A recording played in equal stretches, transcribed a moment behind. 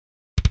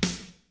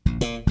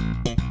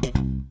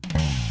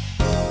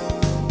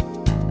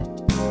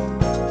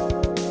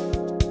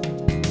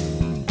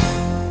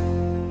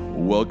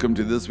welcome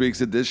to this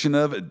week's edition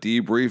of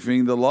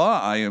Debriefing the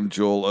Law. I am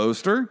Joel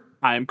Oster.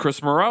 I'm Chris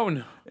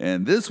Marone.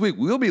 And this week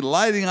we'll be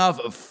lighting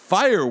off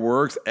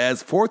fireworks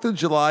as 4th of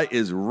July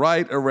is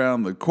right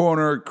around the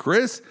corner.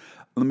 Chris,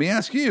 let me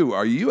ask you,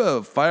 are you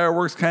a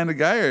fireworks kind of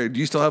guy, or do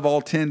you still have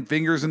all 10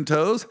 fingers and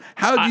toes?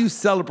 How do you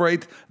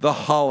celebrate the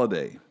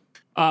holiday?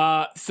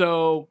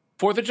 So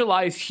 4th of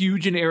July is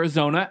huge in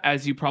Arizona,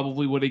 as you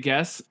probably would have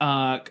guessed.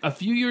 A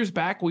few years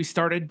back, we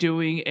started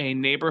doing a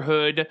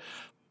neighborhood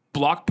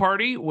block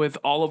party with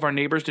all of our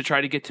neighbors to try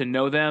to get to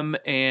know them.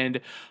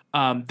 And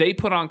they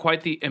put on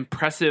quite the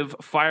impressive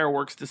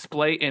fireworks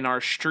display in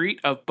our street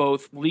of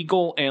both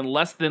legal and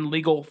less than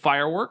legal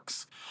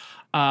fireworks.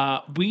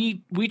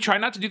 We try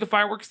not to do the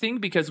fireworks thing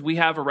because we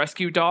have a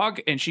rescue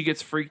dog and she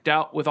gets freaked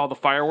out with all the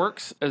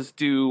fireworks, as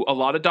do a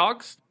lot of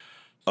dogs.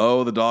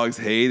 Oh, the dogs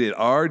hate it.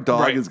 Our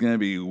dog is going to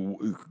be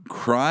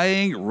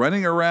crying,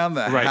 running around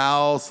the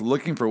house,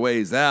 looking for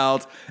ways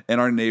out. And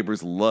our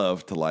neighbors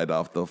love to light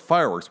off the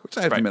fireworks, which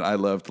I have to admit, I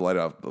love to light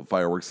off the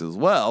fireworks as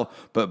well.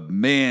 But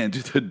man,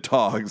 do the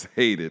dogs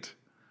hate it.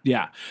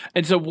 Yeah.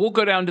 And so we'll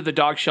go down to the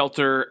dog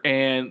shelter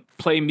and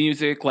play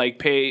music, like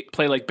play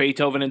like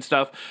Beethoven and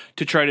stuff,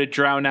 to try to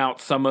drown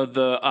out some of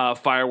the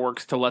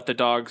fireworks to let the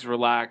dogs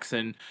relax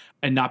and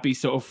not be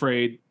so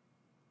afraid.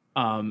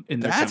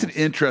 That's an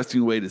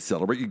interesting way to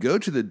celebrate. You go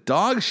to the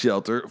dog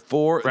shelter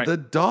for the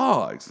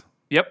dogs.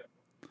 Yep.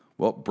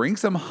 Well, bring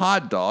some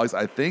hot dogs.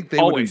 I think they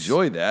would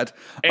enjoy that.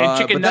 And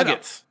chicken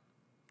nuggets.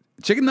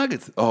 Chicken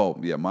nuggets. Oh,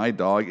 yeah. My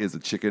dog is a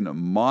chicken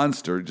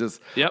monster.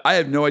 I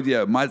have no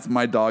idea.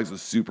 My dog's a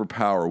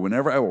superpower.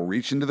 Whenever I will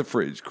reach into the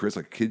fridge, Chris,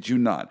 I kid you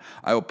not,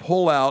 I will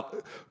pull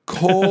out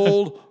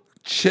cold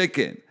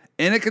chicken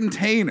in a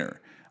container.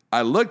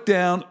 I look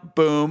down,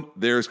 boom,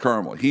 there's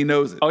Carmel. He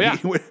knows it. Oh, yeah.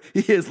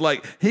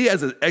 He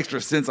has an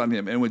extra sense on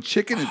him. And when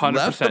chicken is 100%.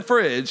 Left the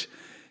fridge,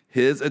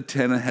 his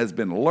antenna has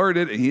been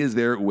alerted, and he is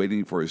there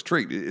waiting for his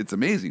treat. It's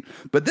amazing.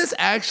 But this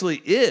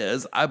actually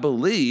is, I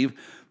believe,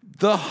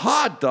 the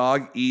hot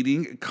dog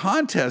eating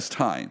contest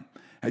time.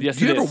 Yes,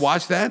 do you ever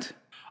watch that?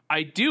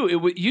 I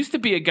do. It used to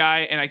be a guy,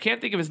 and I can't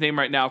think of his name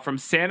right now, from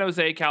San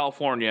Jose,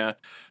 California,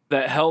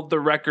 that held the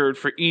record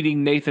for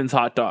eating Nathan's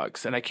hot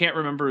dogs. And I can't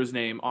remember his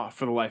name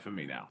for the life of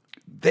me now.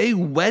 They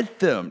wet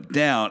them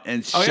down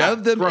and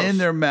shove them in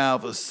their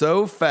mouth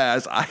so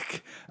fast.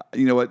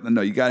 You know what?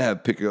 No, you got to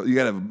have pickle. You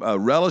got to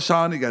have relish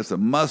on it. You got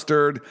some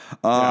mustard.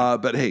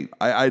 But hey,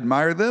 I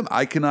admire them.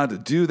 I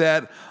cannot do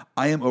that.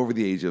 I am over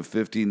the age of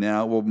 50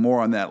 now. Well, more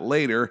on that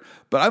later.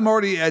 But I'm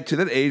already to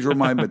that age where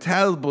my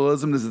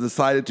metabolism has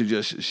decided to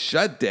just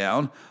shut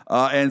down.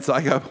 And so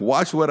I got to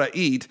watch what I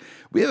eat.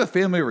 We have a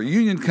family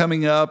reunion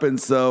coming up.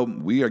 And so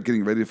we are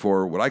getting ready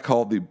for what I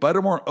call the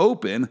Buttermore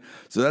Open.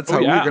 So that's how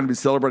we're going to be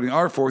celebrating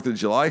our 4th of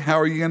July. How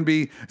are you going to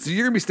be? So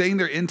you're going to be staying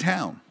there in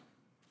town.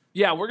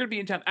 Yeah, we're going to be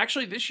in town.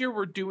 Actually, this year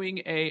we're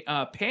doing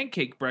a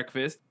pancake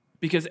breakfast,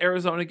 because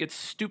Arizona gets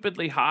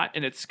stupidly hot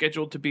and it's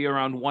scheduled to be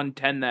around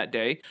 110 that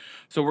day.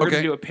 So we're going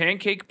to do a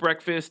pancake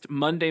breakfast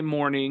Monday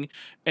morning.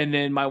 And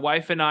then my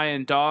wife and I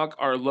and dog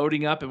are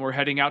loading up and we're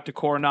heading out to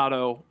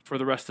Coronado for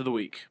the rest of the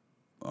week.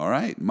 All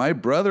right. My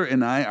brother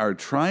and I are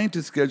trying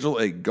to schedule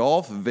a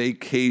golf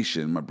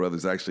vacation. My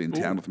brother's actually in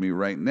town with me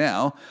right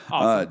now,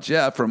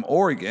 Jeff from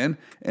Oregon.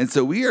 And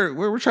so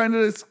we're trying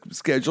to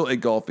schedule a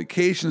golf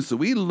vacation. So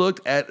we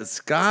looked at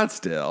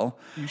Scottsdale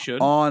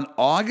on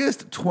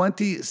August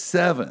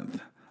 27th.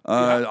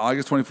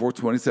 August 24th,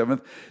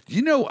 27th.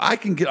 You know, I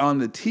can get on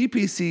the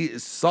TPC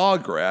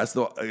Sawgrass,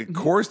 the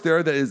course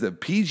there that is a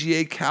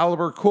PGA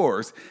caliber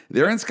course.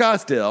 They're in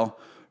Scottsdale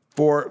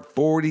for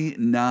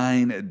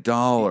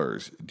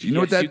 $49. Do you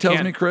know what that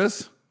tells me,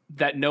 Chris?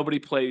 That nobody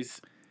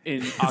plays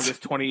in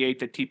August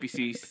 28th at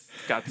TPC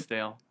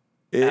Scottsdale.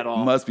 It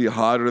must be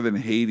hotter than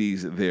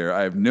Hades there.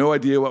 I have no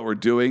idea what we're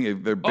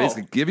doing. They're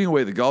basically giving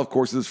away the golf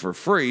courses for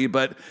free,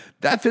 but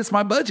that fits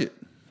my budget.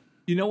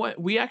 You know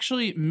what? We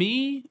actually,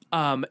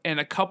 and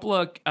a couple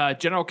of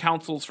general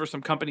counsels for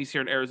some companies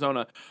here in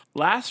Arizona,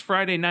 last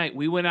Friday night,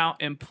 we went out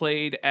and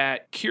played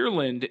at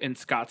Kierland in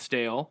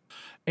Scottsdale,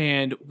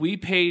 and we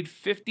paid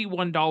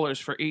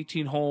 $51 for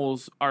 18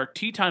 holes. Our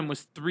tee time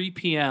was 3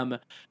 p.m.,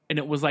 and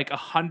it was like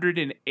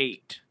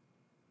 108.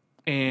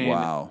 And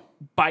wow.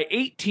 By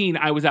 18,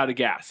 I was out of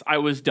gas. I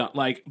was done.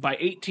 Like, by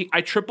 18,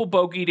 I triple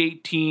bogeyed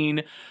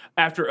 18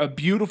 after a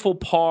beautiful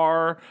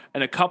par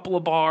and a couple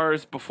of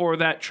bars. Before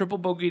that, triple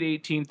bogeyed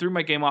 18, threw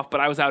my game off,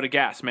 but I was out of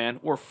gas, man.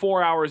 We're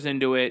 4 hours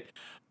into it.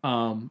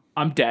 I'm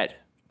dead.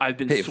 I've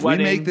been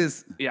sweating.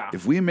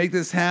 If we make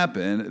this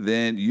happen,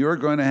 then you're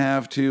going to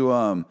have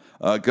to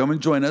come and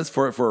join us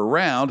for a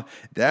round.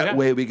 That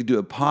way we can do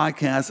a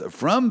podcast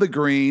from the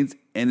greens,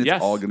 and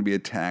it's all going to be a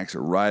tax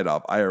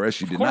write-off.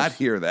 IRS, you did not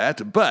hear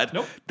that,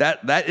 but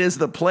that is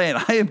the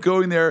plan. I am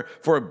going there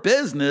for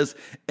business,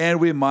 and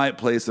we might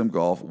play some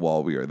golf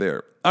while we are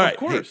there. All right. Of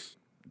course.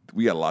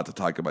 we got a lot to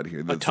talk about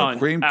here. The ton.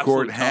 Supreme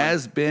Court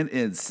has been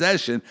in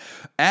session.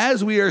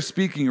 As we are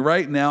speaking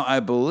right now, I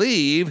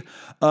believe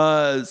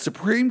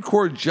Supreme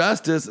Court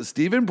Justice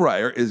Stephen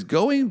Breyer is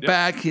going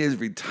back. He is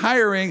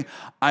retiring.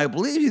 I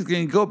believe he's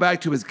going to go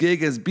back to his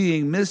gig as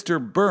being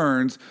Mr.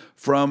 Burns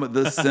from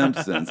The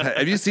Simpsons.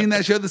 Have you seen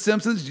that show, The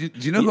Simpsons? Do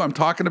you know who I'm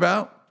talking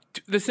about?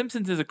 The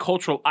Simpsons is a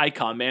cultural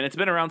icon, man. It's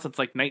been around since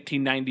like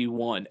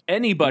 1991.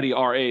 Anybody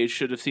our age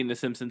should have seen The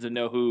Simpsons and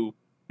know who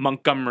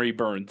Montgomery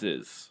Burns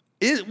is.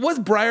 Was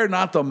Breyer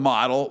not the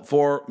model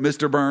for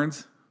Mr.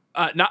 Burns?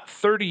 Not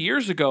 30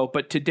 years ago,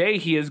 but today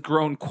he has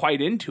grown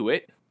quite into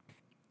it.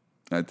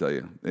 I tell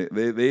you,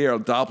 they are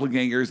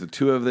doppelgangers, the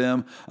two of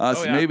them.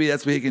 Maybe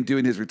that's what he can do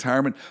in his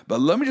retirement. But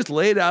let me just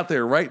lay it out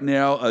there right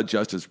now,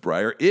 Justice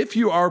Breyer. If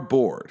you are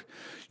bored,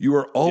 you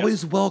are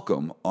always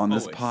welcome on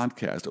this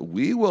podcast.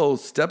 We will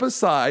step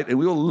aside and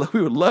we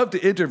would love to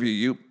interview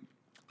you.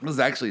 This is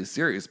actually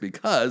serious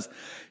because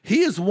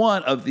he is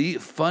one of the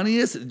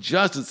funniest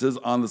justices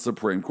on the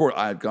Supreme Court.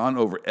 I've gone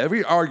over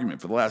every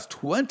argument for the last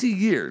 20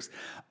 years.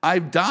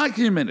 I've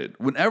documented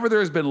whenever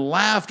there's been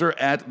laughter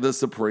at the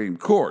Supreme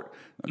Court.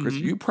 Now, Chris,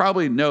 you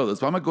probably know this,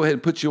 but I'm going to go ahead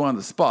and put you on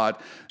the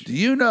spot. Do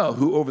you know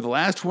who over the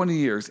last 20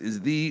 years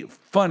is the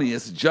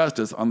funniest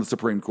justice on the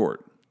Supreme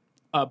Court?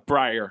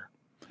 Breyer.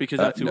 Because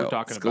that's who we're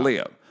talking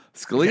Scalia. about.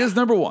 Scalia's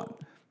number one.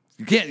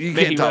 You can't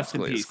top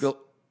Scalia.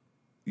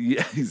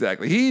 Yeah,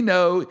 exactly. He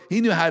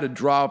knew how to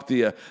drop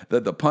the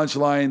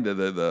punchline,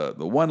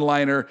 the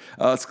one-liner.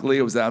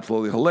 Scalia was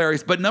absolutely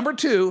hilarious. But number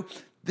two,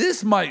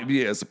 this might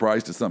be a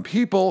surprise to some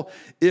people.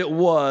 It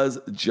was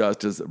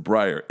Justice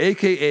Breyer,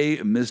 a.k.a.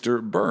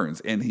 Mr.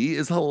 Burns, and he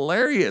is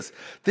hilarious.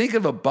 Think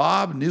of a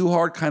Bob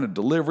Newhart kind of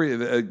delivery,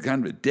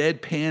 kind of a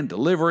deadpan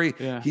delivery.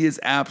 Yeah. He is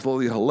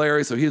absolutely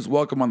hilarious, so he is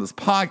welcome on this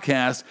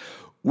podcast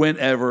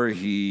whenever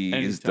he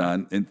is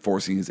done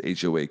enforcing his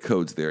HOA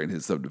codes there in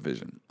his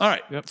subdivision. All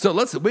right, so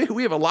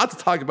we have a lot to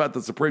talk about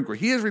the Supreme Court.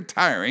 He is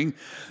retiring.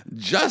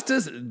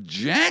 Justice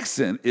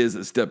Jackson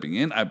is stepping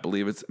in. I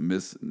believe it's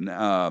Miss...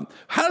 how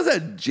does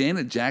that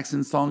Janet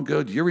Jackson song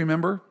go? Do you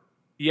remember?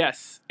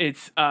 Yes,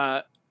 it's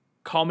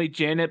Call Me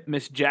Janet,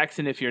 Miss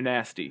Jackson if you're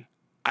nasty.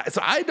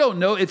 So I don't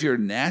know if your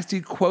nasty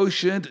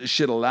quotient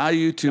should allow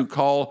you to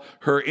call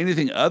her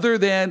anything other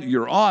than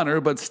Your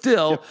Honor, but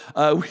still,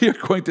 we are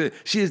going to.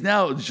 She is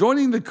now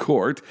joining the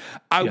court.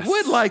 I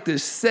would like to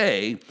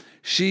say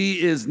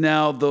she is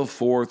now the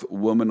fourth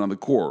woman on the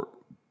court.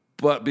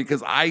 But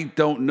because I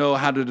don't know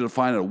how to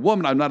define a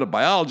woman, I'm not a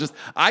biologist,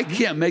 I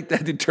can't make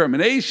that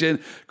determination.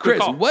 Chris,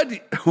 what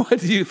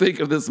do you think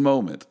of this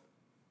moment?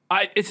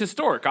 It's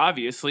historic,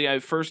 obviously.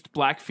 First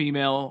black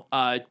female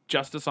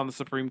justice on the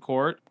Supreme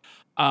Court.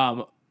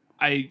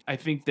 I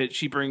think that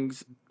she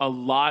brings a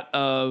lot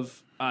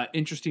of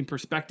interesting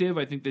perspective.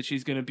 I think that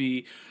she's going to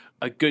be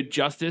a good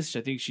justice.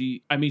 I think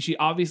she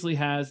obviously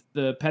has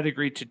the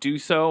pedigree to do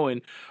so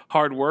and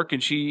hard work.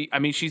 And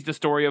she's the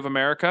story of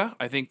America.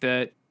 I think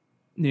that,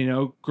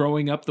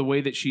 growing up the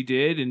way that she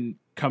did and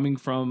coming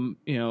from,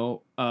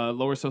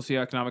 lower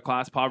socioeconomic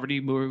class, poverty,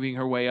 moving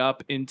her way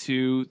up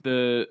into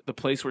the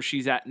place where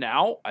she's at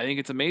now, I think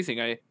it's amazing.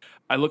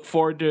 I look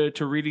forward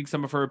to reading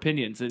some of her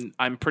opinions, and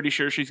I'm pretty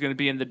sure she's going to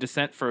be in the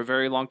dissent for a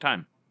very long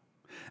time.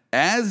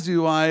 As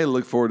do I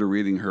look forward to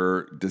reading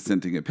her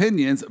dissenting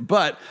opinions,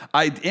 but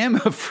I am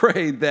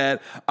afraid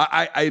that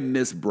I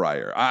miss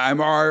Breyer. I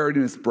already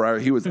miss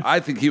Breyer. I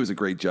think he was a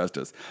great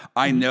justice.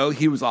 I know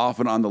he was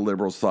often on the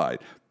liberal side,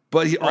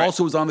 but he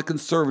also was on the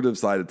conservative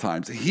side at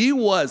times. He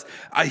was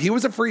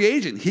a free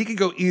agent. He could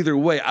go either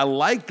way. I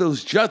like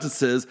those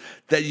justices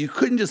that you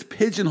couldn't just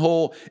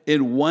pigeonhole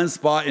in one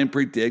spot and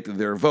predict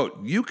their vote.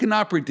 You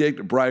cannot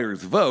predict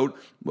Breyer's vote,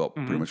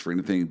 pretty much for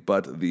anything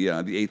but the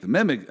Eighth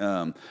Amendment,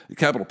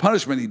 capital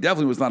punishment. He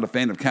definitely was not a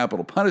fan of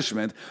capital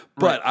punishment,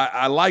 but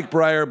I like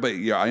Breyer. But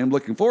I am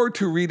looking forward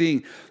to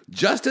reading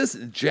Justice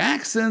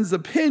Jackson's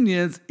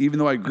opinions, even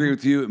though I agree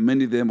with you,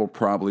 many of them will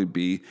probably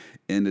be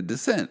in the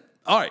dissent.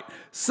 All right,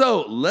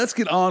 so let's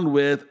get on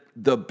with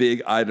the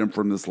big item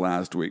from this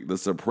last week. The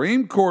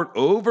Supreme Court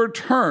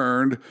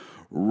overturned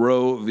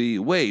Roe v.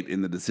 Wade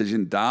in the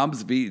decision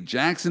Dobbs v.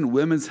 Jackson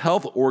Women's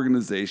Health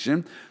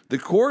Organization. The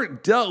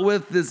court dealt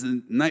with this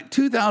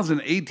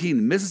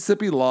 2018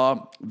 Mississippi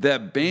law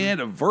that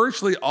banned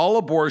virtually all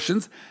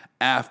abortions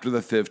after the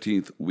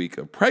 15th week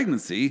of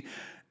pregnancy.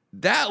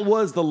 That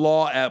was the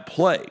law at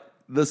play.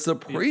 The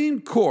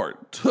Supreme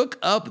Court took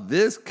up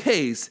this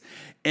case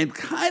and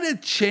kind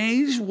of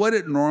changed what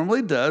it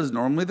normally does.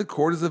 Normally, the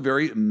court is a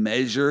very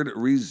measured,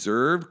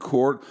 reserved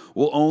court,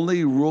 will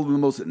only rule in the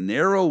most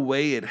narrow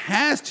way it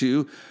has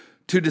to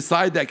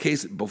decide that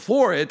case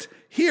before it.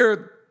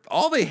 Here,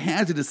 all they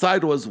had to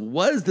decide was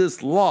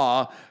this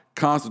law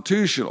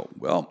constitutional?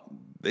 Well,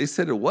 they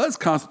said it was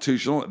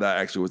constitutional. That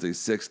actually was a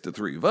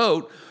 6-3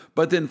 vote.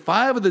 But then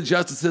 5 of the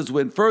justices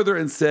went further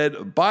and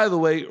said, by the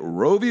way,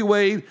 Roe v.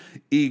 Wade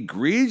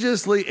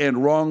egregiously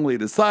and wrongly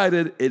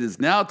decided. It is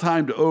now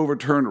time to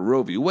overturn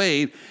Roe v.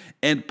 Wade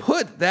and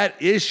put that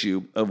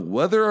issue of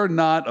whether or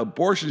not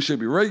abortion should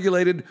be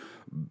regulated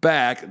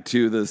back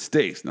to the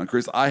states. Now,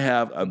 Chris, I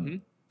have a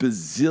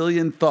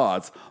bazillion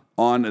thoughts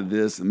on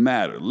this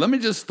matter. Let me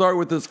just start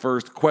with this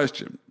first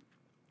question.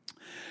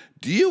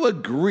 Do you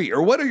agree,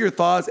 or what are your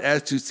thoughts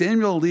as to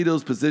Samuel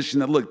Alito's position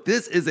that, look,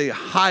 this is a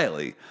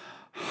highly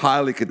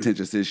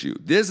contentious issue.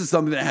 This is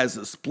something that has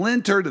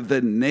splintered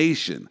the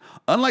nation,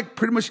 unlike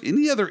pretty much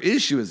any other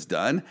issue has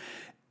done.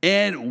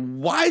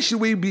 And why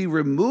should we be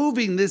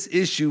removing this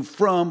issue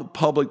from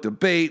public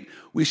debate?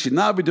 We should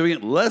not be doing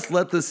it. Let's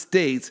let the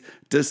states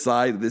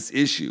decide this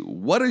issue.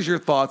 What is your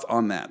thoughts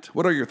on that?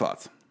 What are your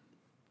thoughts?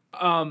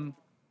 I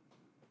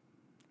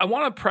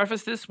want to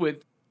preface this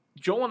with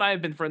Joel and I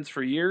have been friends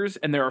for years,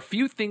 and there are a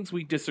few things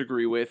we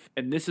disagree with,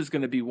 and this is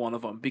going to be one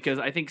of them, because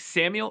I think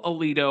Samuel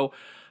Alito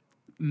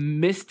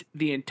missed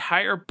the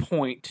entire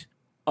point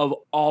of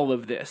all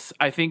of this.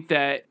 I think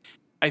that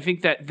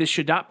this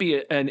should not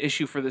be an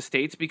issue for the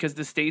states because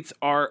the states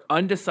are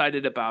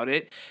undecided about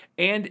it,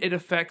 and it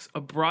affects a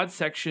broad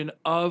section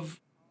of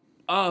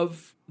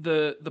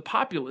the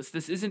populace.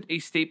 This isn't a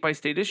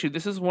state-by-state issue.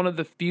 This is one of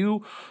the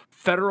few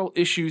federal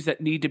issues that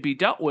need to be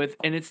dealt with,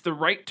 and it's the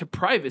right to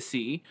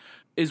privacy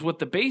is what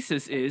the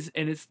basis is,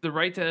 and it's the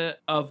right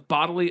of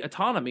bodily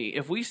autonomy.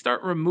 If we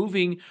start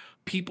removing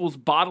people's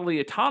bodily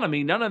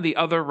autonomy, none of the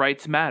other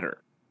rights matter.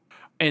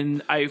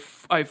 And I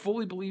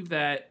fully believe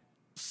that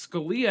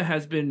Scalia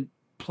has been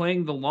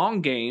playing the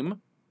long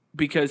game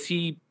because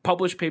he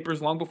published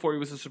papers long before he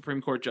was a Supreme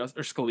Court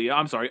justice.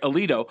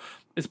 Alito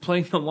is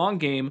playing the long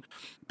game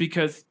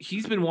because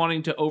he's been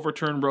wanting to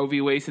overturn Roe v.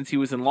 Wade since he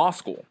was in law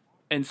school.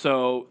 And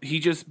so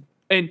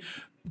and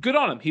good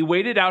on him. He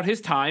waited out his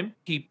time.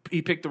 He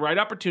picked the right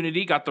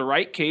opportunity, got the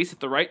right case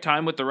at the right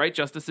time with the right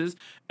justices,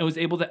 and was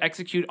able to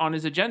execute on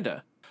his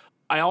agenda.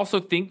 I also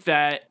think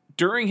that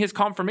during his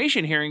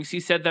confirmation hearings, he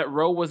said that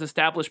Roe was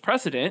established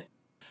precedent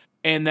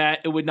and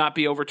that it would not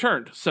be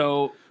overturned.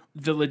 So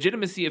the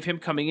legitimacy of him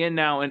coming in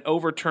now and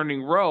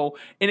overturning Roe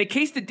in a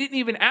case that didn't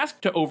even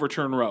ask to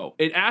overturn Roe,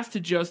 it asked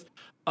to just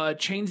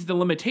change the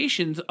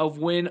limitations of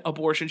when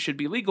abortion should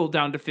be legal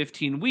down to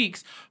 15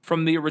 weeks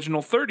from the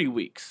original 30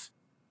 weeks.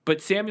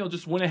 But Samuel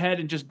just went ahead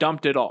and just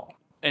dumped it all.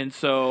 And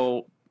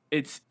so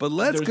there's a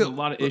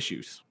lot of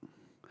issues.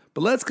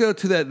 But let's go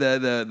to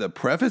the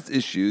preface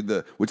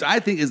issue, which I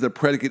think is the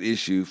predicate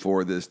issue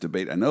for this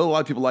debate. I know a lot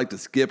of people like to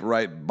skip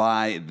right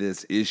by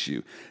this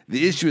issue.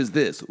 The issue is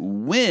this: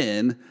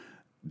 when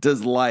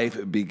does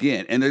life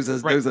begin? And there's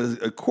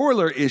a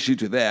corollary issue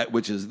to that,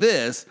 which is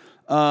this: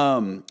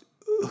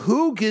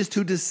 who gets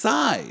to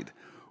decide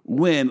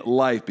when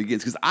life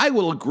begins? Because I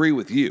will agree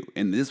with you,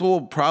 and this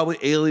will probably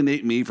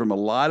alienate me from a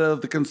lot of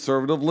the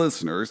conservative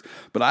listeners,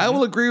 but I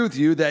will agree with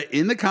you that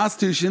in the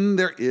Constitution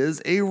there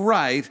is a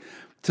right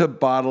to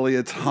bodily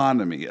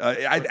autonomy.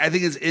 I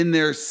think it's in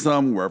there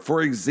somewhere.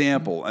 For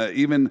example,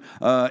 even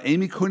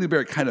Amy Coney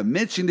Barrett kind of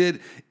mentioned it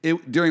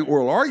during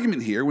oral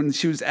argument here when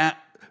she was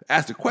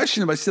asked a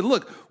question about it. She said,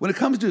 look, when it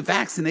comes to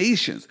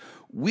vaccinations,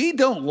 we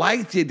don't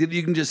like the idea that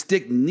you can just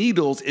stick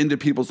needles into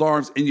people's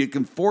arms and you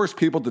can force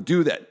people to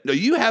do that. No,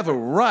 you have a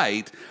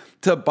right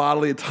to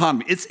bodily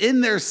autonomy. It's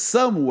in there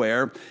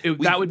somewhere.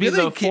 That would be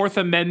the Fourth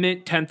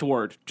Amendment, 10th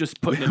word.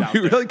 Just putting it out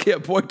there. We really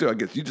can't point to it. I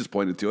guess you just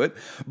pointed to it.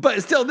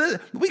 But still,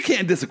 we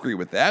can't disagree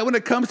with that. When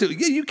it comes to,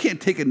 you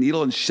can't take a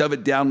needle and shove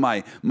it down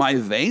my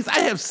veins. I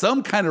have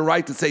some kind of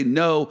right to say,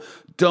 no,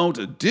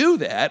 don't do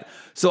that.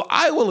 So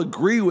I will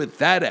agree with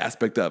that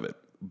aspect of it.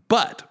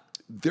 But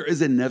there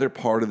is another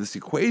part of this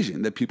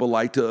equation that people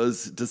like to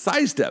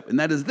sidestep, and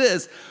that is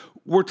this.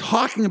 We're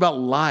talking about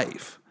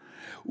life.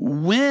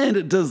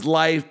 When does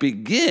life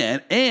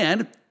begin,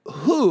 and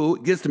who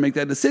gets to make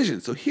that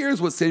decision? So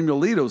here's what Samuel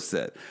Alito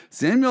said.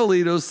 Samuel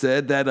Alito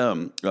said that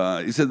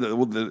he said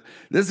that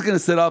this is going to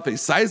set off a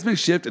seismic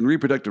shift in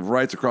reproductive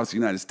rights across the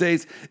United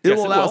States. It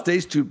will allow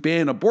states to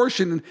ban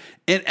abortion,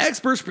 and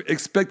experts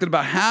expect that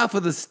about half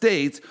of the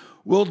states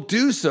will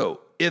do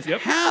so. If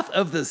half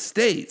of the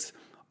states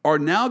are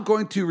now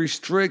going to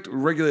restrict or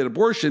regulate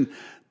abortion,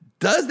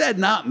 does that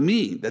not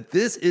mean that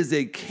this is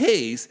a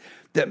case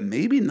that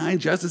maybe 9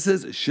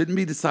 justices shouldn't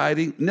be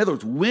deciding? In other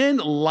words, when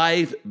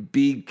life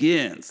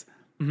begins.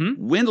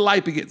 Mm-hmm. When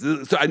life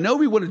begins. So I know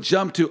we want to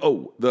jump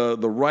to,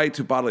 the right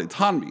to bodily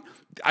autonomy.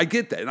 I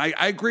get that, and I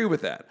agree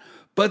with that.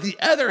 But the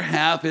other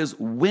half is,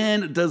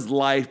 when does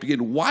life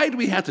begin? Why do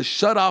we have to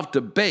shut off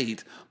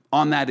debate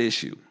on that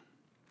issue?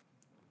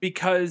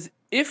 Because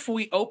if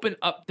we open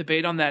up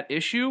debate on that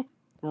issue,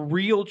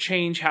 real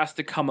change has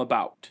to come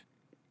about.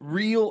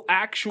 Real,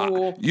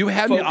 actual you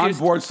have me on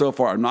board so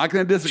far. I'm not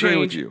going to disagree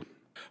with you.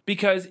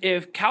 Because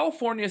if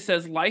California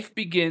says life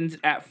begins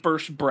at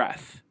first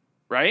breath,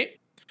 right?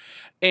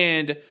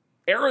 And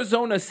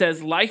Arizona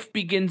says life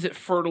begins at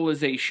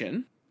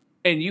fertilization,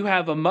 and you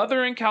have a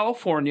mother in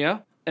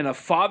California and a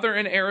father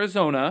in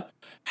Arizona,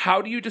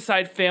 how do you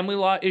decide family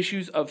law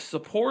issues of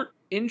support,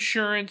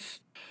 insurance,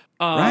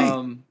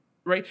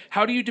 right?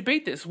 How do you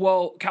debate this?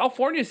 Well,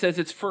 California says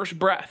it's first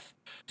breath.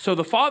 So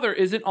the father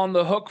isn't on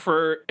the hook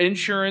for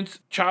insurance,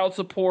 child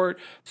support,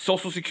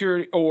 Social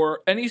Security, or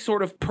any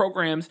sort of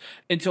programs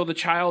until the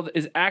child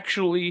is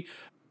actually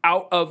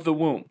out of the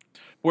womb.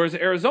 Whereas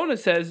Arizona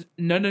says,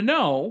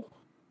 no.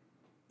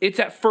 it's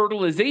at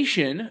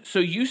fertilization. So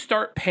you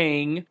start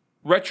paying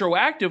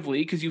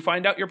retroactively because you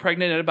find out you're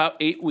pregnant at about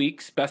 8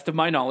 weeks, best of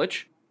my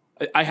knowledge.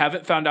 I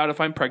haven't found out if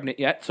I'm pregnant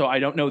yet, so I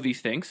don't know these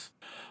things.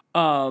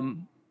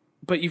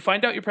 But you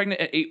find out you're pregnant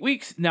at 8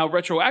 weeks. Now,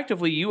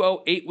 retroactively, you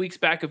owe 8 weeks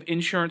back of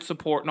insurance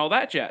support and all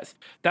that jazz.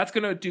 That's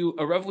going to do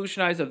a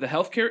revolutionize of the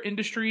healthcare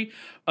industry,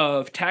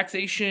 of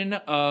taxation,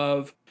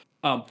 of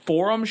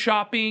forum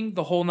shopping,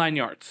 the whole 9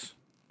 yards.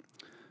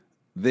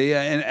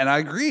 And I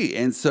agree.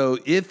 And so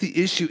if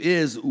the issue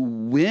is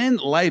when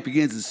life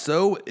begins is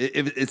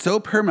if it's so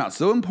paramount,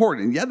 so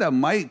important, and yeah, that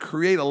might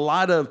create a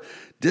lot of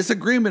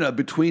disagreement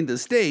between the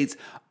states.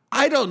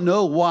 I don't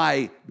know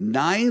why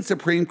 9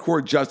 Supreme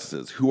Court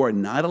justices who are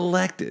not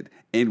elected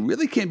and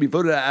really can't be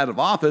voted out of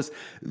office,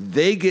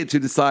 they get to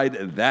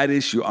decide that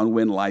issue on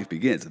when life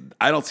begins.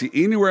 I don't see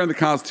anywhere in the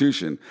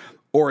Constitution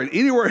or in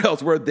anywhere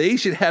else where they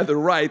should have the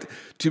right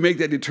to make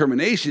that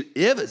determination.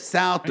 If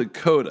South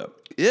Dakota,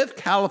 if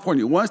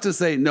California wants to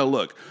say, no,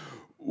 look,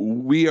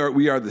 we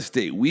are the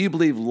state. We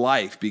believe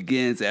life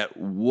begins at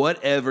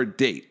whatever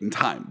date and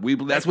time.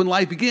 That's when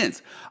life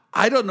begins.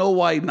 I don't know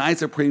why 9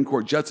 Supreme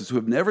Court justices who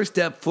have never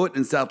stepped foot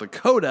in South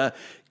Dakota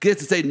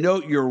gets to say,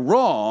 no, you're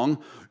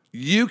wrong.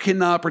 You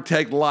cannot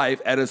protect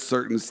life at a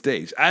certain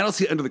stage. I don't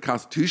see under the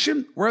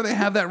Constitution where they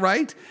have that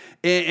right.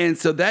 And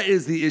so that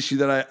is the issue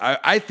that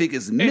I think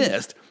is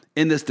missed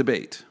in this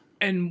debate.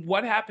 And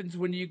what happens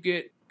when you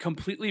get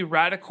completely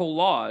radical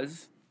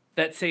laws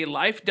that say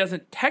life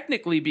doesn't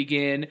technically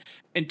begin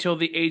until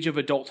the age of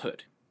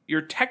adulthood?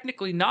 You're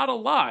technically not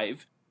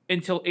alive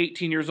until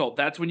 18 years old.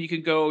 That's when you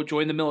can go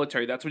join the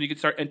military. That's when you can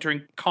start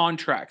entering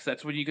contracts.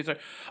 That's when you can start.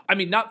 I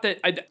mean, not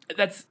that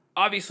that's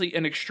obviously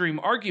an extreme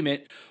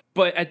argument,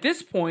 but at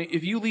this point,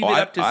 if you leave it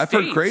up to I've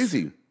states, heard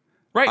crazy.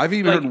 Right. I've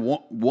even heard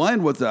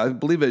one was, I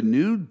believe, a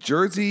New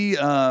Jersey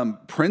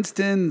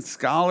Princeton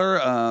scholar,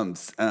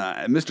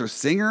 Mr.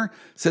 Singer,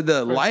 said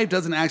that life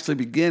doesn't actually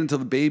begin until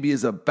the baby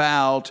is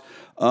about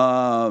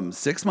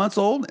 6 months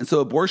old. And so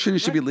abortion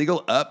should be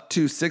legal up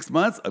to 6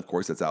 months. Of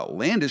course, that's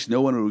outlandish.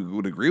 No one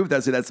would agree with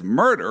that. So that's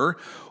murder.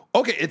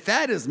 Okay, if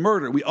that is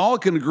murder, we all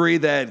can agree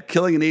that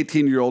killing an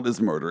 18-year-old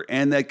is murder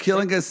and that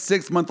killing a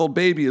 6-month-old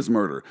baby is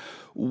murder.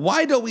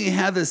 Why don't we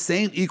have the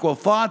same equal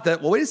thought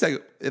that, well, wait a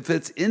second, if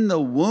it's in the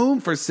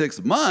womb for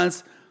 6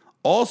 months,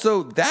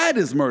 also that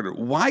is murder?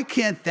 Why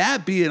can't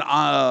that be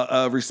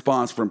a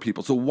response from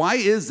people? So why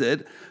is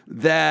it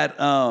that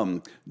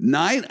 9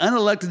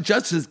 unelected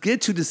justices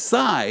get to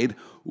decide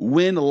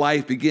when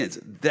life begins?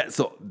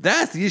 So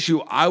that's the issue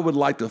I would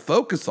like to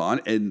focus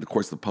on, and of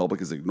course the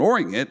public is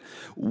ignoring it.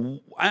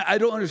 I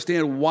don't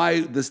understand why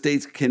the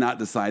states cannot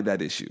decide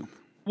that issue.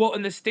 Well,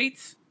 and the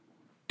states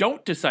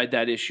don't decide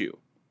that issue.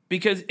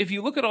 Because if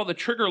you look at all the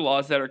trigger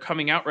laws that are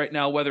coming out right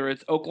now, whether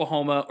it's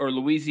Oklahoma or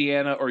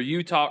Louisiana or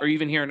Utah or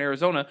even here in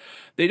Arizona,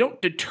 they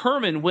don't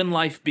determine when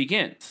life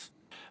begins.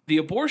 The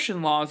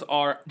abortion laws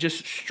are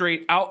just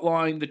straight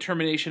outlawing the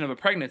termination of a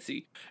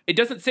pregnancy. It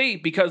doesn't say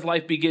because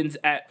life begins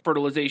at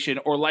fertilization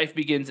or life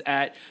begins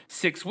at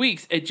 6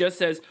 weeks. It just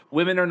says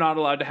women are not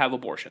allowed to have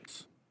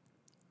abortions.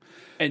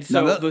 And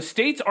so the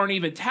states aren't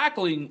even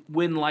tackling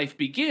when life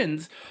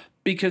begins,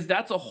 because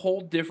that's a whole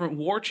different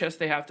war chest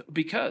they have to.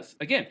 Because,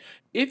 again,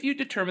 if you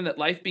determine that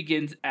life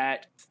begins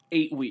at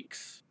 8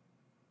 weeks,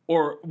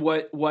 or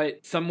what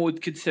some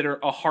would consider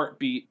a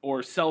heartbeat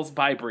or cells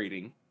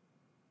vibrating,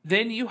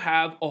 then you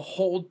have a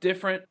whole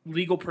different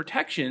legal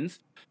protections,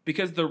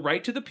 because the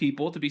right to the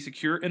people to be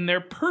secure in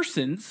their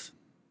persons,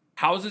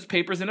 houses,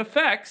 papers, and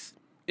effects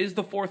is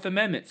the Fourth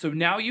Amendment. So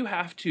now you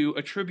have to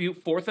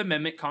attribute Fourth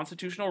Amendment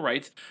constitutional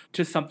rights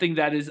to something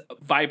that is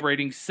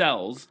vibrating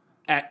cells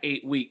at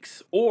 8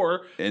 weeks,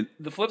 or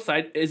the flip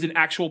side is an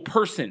actual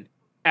person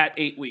at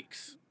 8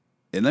 weeks.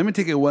 And let me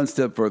take it one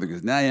step further,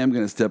 because now I am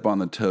going to step on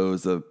the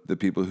toes of the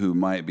people who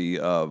might be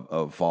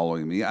of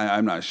following me.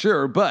 I'm not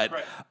sure, but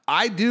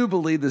I do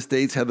believe the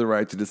states have the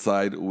right to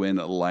decide when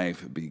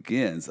life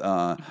begins.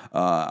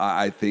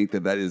 I think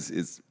that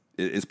is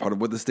part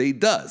of what the state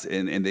does,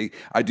 and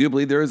I do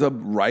believe there is a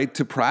right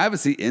to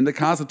privacy in the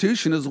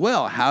Constitution as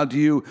well. How do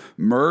you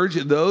merge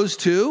those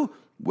two?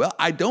 Well,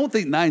 I don't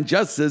think 9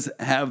 justices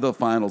have the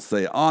final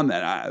say on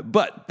that.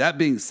 But that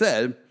being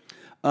said,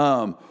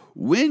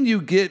 when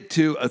you get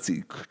to, let's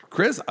see,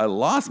 Chris, I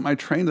lost my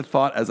train of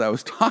thought as I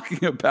was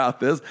talking about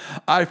this.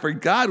 I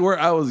forgot where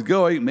I was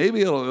going.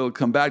 Maybe it'll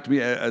come back to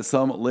me at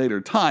some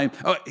later time.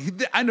 Oh,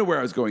 I know where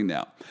I was going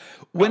now.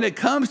 When it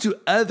comes to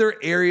other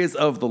areas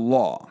of the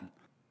law,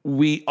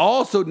 we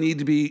also need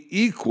to be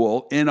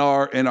equal in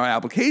our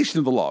application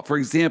of the law. For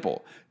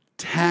example,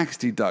 tax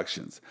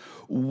deductions.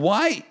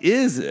 Why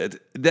is it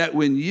that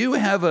when you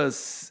have a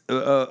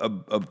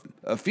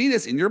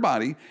fetus in your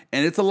body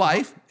and it's a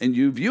life and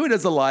you view it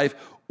as a life,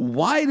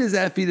 why is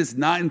that fetus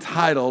not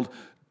entitled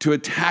to a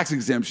tax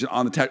exemption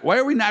on the tax? Why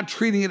are we not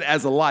treating it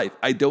as a life?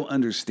 I don't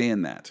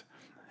understand that.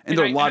 And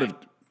there are a lot of...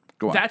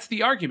 Go on. That's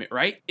the argument,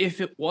 right?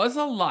 If it was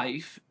a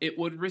life, it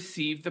would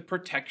receive the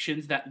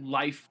protections that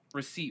life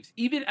receives.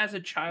 Even as a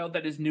child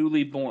that is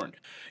newly born,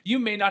 you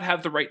may not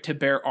have the right to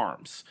bear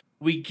arms.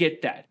 We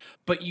get that.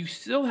 But you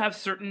still have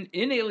certain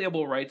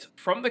inalienable rights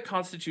from the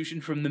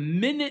Constitution from the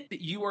minute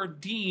that you are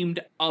deemed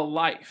a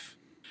life.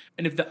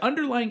 And if the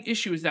underlying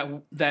issue is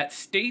that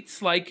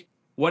states like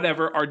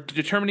whatever are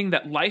determining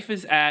that life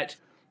is at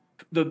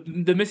the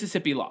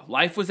Mississippi law,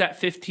 life was at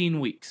 15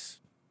 weeks.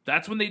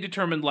 That's when they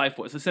determined life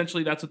was.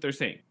 Essentially, that's what they're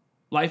saying.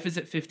 Life is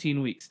at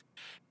 15 weeks.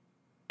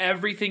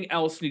 Everything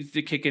else needs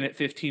to kick in at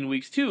 15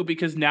 weeks too,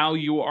 because now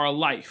you are a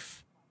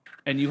life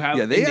and you have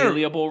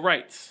inalienable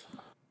rights.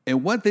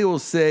 And what they will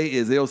say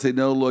is they'll say,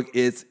 no, look,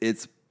 it's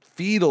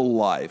fetal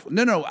life.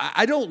 No,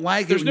 I don't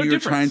like it when you're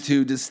trying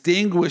to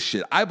distinguish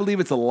it. I believe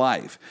it's a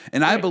life.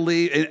 And I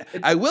believe,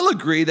 and I will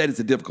agree that it's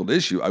a difficult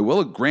issue. I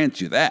will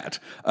grant you that.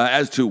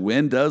 As to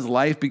when does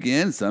life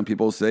begin, some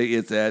people say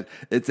it's at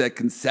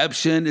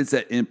conception, it's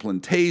at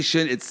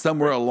implantation, it's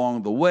somewhere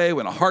along the way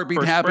when a heartbeat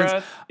First happens.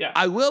 breath. Yeah.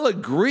 I will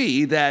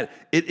agree that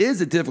it is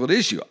a difficult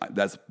issue.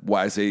 That's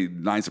why I say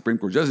 9 Supreme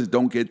Court justices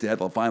don't get to have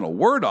the final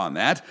word on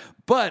that.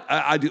 But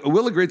I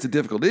will agree it's a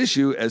difficult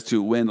issue as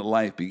to when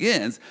life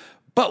begins.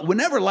 But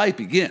whenever life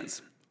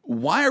begins,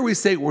 why are we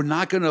saying we're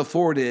not going to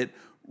afford it?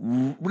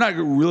 We're not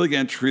really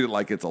going to treat it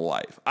like it's a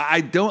life. I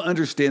don't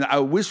understand. I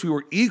wish we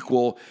were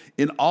equal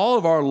in all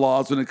of our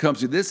laws when it comes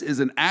to this is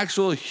an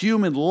actual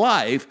human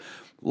life.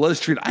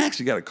 Let's treat it. I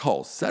actually got a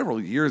call several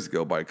years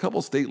ago by a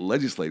couple state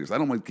legislators. I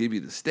don't want to give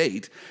you the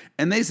state.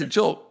 And they said,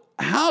 Joel,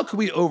 how can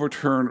we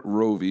overturn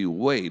Roe v.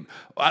 Wade?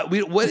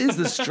 What is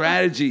the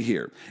strategy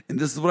here? And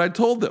this is what I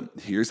told them.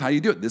 Here's how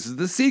you do it. This is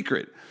the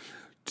secret.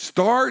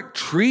 Start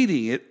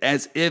treating it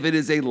as if it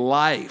is a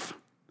life.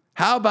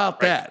 How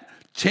about that?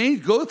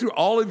 Go through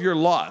all of your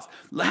laws.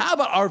 How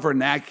about our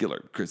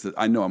vernacular? Chris,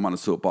 I know I'm on a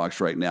soapbox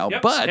right now,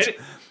 but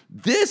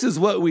this is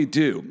what we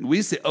do.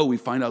 We say, we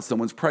find out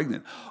someone's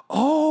pregnant.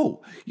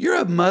 Oh, you're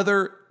a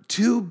mother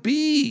to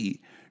be.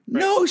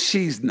 No,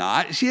 she's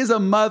not. She is a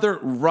mother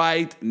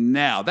right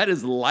now. That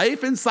is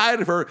life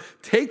inside of her.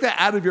 Take that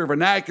out of your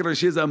vernacular.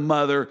 She is a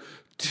mother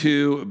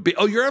to be.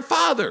 Oh, you're a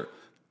father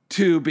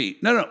to be.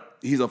 No.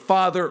 He's a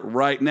father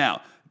right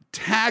now.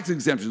 Tax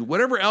exemptions,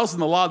 whatever else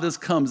in the law this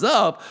comes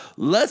up,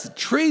 let's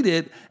treat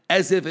it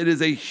as if it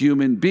is a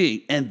human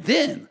being. And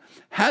then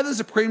have the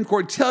Supreme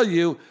Court tell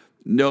you,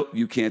 no,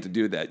 you can't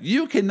do that.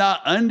 You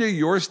cannot, under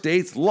your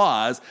state's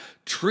laws,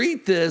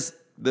 treat this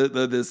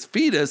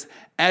fetus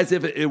as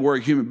if it were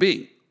a human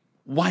being.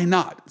 Why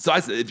not? So I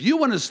said, if you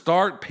want to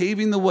start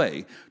paving the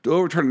way to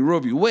overturning Roe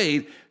v.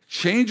 Wade,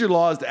 change your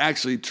laws to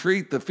actually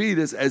treat the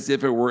fetus as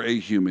if it were a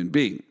human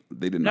being.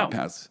 They did not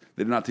pass.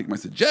 They did not take my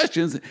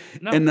suggestions.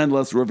 And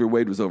nonetheless, Roe v.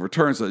 Wade was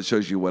overturned, so it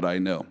shows you what I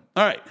know.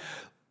 All right.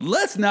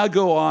 Let's now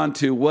go on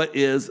to what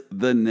is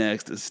the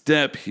next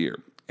step here.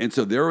 And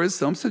so there is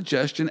some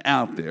suggestion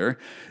out there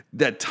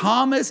that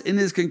Thomas, in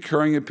his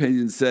concurring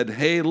opinion, said,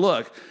 hey,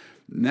 look,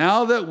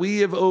 now that we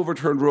have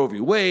overturned Roe v.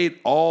 Wade,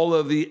 all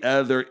of the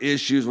other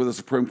issues where the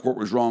Supreme Court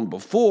was wrong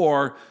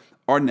before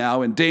are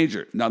now in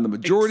danger. Now, the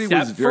majority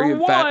was very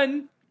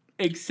emphatic.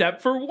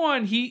 Except for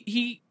one.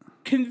 He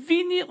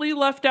conveniently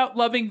left out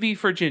Loving v.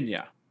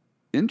 Virginia.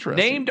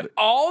 Interesting. Named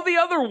all the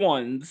other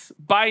ones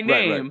by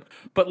name,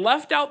 but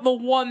left out the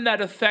one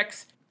that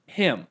affects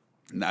him.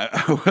 Now,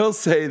 I will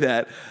say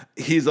that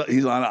he's on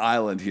an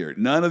island here.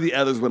 None of the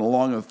others went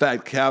along. In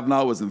fact,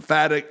 Kavanaugh was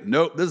emphatic.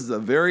 Nope, this is a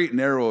very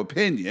narrow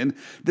opinion.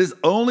 This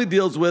only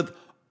deals with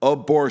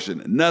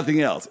abortion,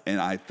 nothing else. And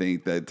I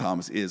think that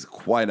Thomas is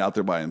quite out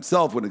there by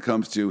himself when it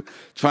comes to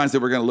trying to say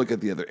we're going to look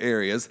at the other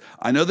areas.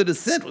 I know the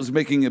dissent was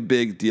making a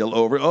big deal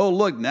over,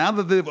 look, now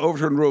that they've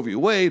overturned Roe v.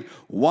 Wade,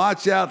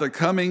 watch out, they're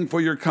coming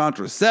for your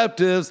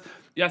contraceptives.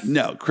 Yes.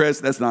 No, Chris,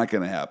 that's not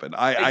going to happen.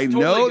 I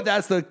know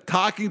that's the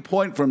talking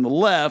point from the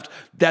left.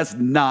 That's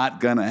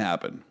not going to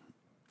happen.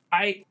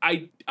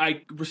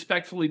 I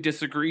respectfully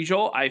disagree,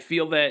 Joel. I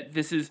feel that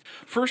this is,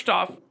 first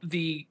off,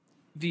 the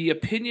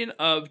opinion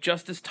of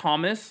Justice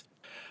Thomas.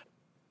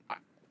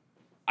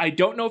 I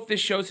don't know if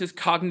this shows his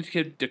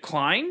cognitive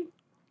decline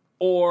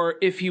or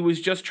if he was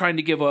just trying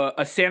to give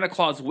a Santa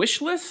Claus wish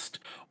list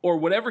or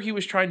whatever he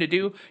was trying to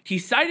do. He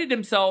cited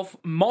himself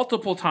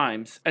multiple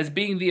times as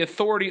being the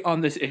authority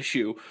on this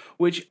issue,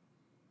 which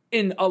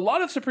in a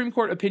lot of Supreme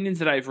Court opinions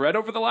that I've read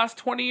over the last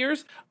 20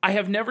 years, I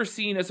have never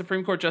seen a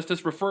Supreme Court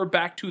justice refer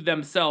back to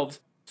themselves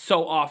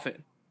so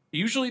often.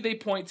 Usually they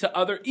point to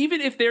other,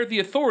 even if they're the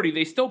authority,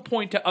 they still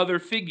point to other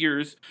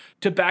figures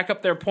to back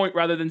up their point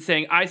rather than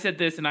saying, I said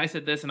this and I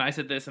said this and I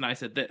said this and I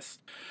said this.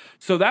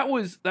 So that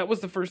was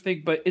the first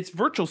thing, but it's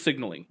virtual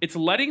signaling. It's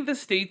letting the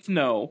states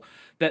know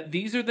that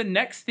these are the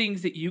next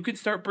things that you could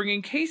start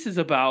bringing cases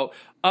about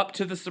up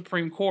to the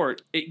Supreme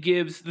Court. It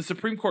gives the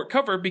Supreme Court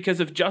cover because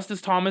if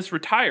Justice Thomas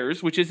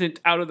retires, which isn't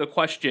out of the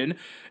question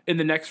in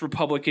the next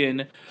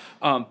Republican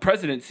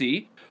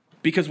presidency,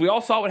 because we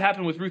all saw what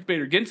happened with Ruth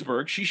Bader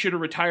Ginsburg. She should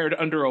have retired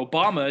under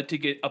Obama to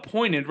get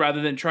appointed rather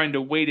than trying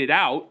to wait it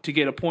out to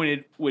get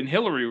appointed when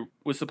Hillary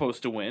was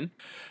supposed to win.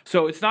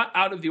 So it's not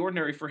out of the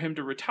ordinary for him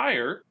to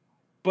retire,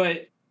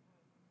 but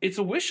it's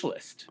a wish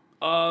list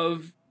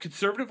of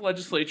conservative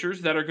legislatures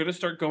that are going to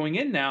start going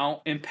in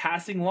now and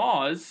passing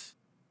laws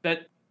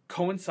that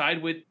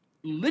coincide with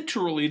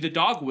literally the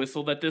dog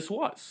whistle that this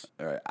was.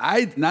 All right.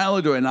 I not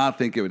only do I not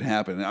think it would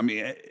happen. I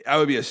mean, I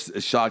would be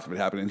shocked if it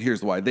happened. And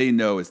here's why: they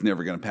know it's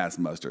never going to pass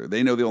muster.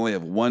 They know they only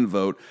have one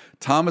vote.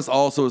 Thomas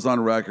also is on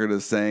record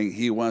as saying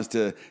he wants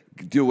to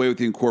do away with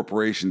the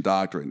incorporation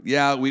doctrine.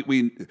 Yeah,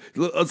 we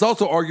let's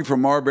also argue for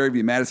Marbury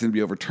v. Madison to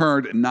be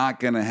overturned. Not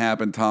going to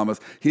happen, Thomas.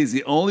 He's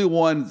the only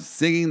one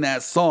singing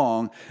that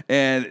song,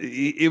 and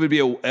it would be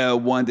a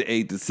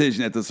 1-8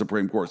 decision at the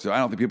Supreme Court. So I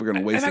don't think people are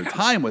going to waste their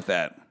time with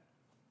that.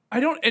 I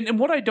don't, and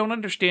what I don't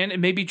understand,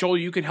 and maybe Joel,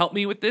 you could help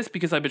me with this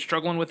because I've been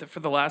struggling with it for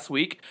the last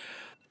week.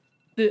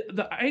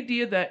 The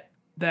idea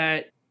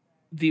that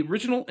the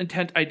original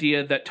intent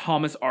idea that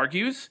Thomas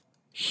argues,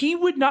 he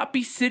would not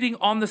be sitting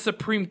on the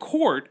Supreme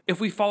Court if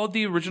we followed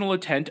the original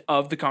intent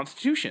of the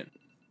Constitution.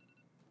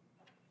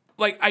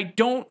 Like, I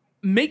don't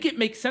make it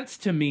make sense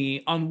to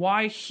me on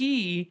why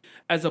he,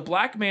 as a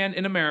black man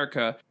in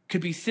America, could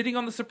be sitting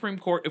on the Supreme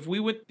Court if we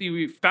went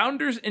the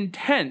founders'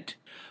 intent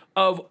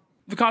of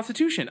the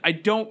Constitution.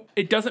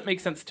 It doesn't make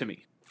sense to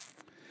me.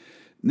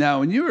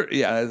 Now, when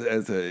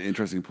that's an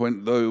interesting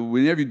point. Though,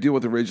 whenever you deal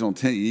with the original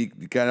intent, you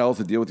got to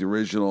also deal with the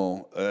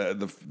original,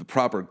 the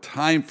proper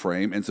time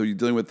frame. And so you're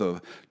dealing with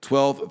the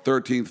 12th,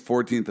 13th,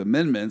 14th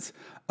Amendments,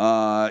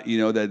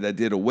 that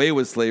did away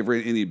with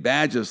slavery. Any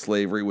badge of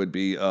slavery would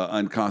be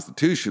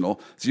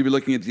unconstitutional. So you'd be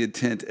looking at the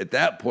intent at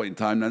that point in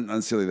time, not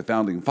necessarily the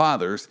founding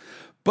fathers.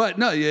 But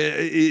no,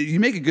 you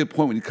make a good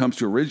point when it comes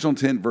to original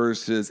intent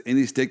versus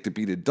any stick to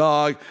beat a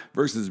dog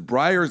versus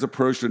Breyer's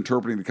approach to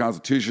interpreting the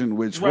Constitution,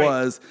 which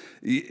was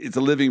it's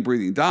a living,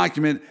 breathing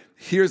document.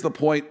 Here's the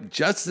point.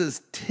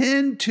 Justices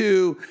tend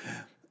to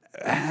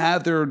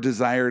have their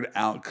desired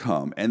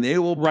outcome, and they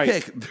will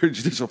pick their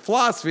judicial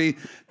philosophy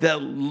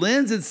that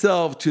lends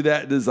itself to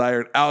that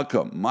desired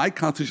outcome. My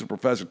constitutional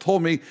professor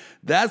told me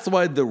that's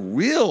why the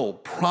real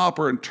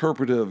proper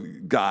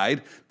interpretive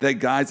guide that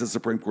guides the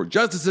Supreme Court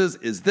justices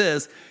is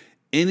this: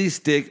 any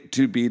stick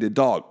to beat a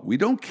dog. We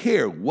don't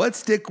care what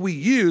stick we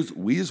use.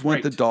 We just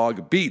want the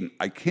dog beaten.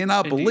 I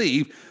cannot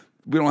believe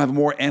we don't have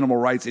more animal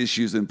rights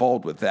issues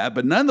involved with that,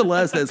 but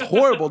nonetheless, that's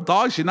horrible.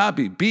 Dogs should not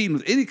be beaten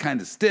with any kind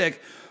of stick.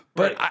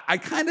 But I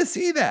kind of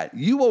see that.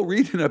 You will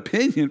read an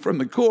opinion from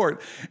the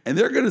court, and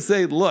they're going to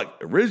say, look,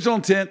 original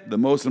intent, the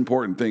most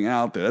important thing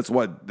out there. That's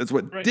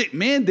what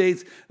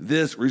mandates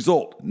this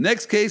result.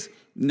 Next case,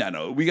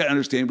 no. We got to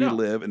understand we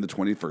live in the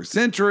 21st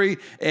century,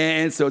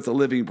 and so it's a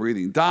living,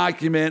 breathing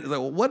document. It's like,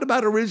 well, what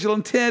about original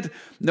intent?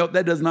 No,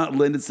 that does not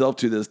lend itself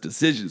to this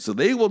decision. So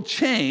they will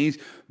change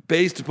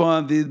based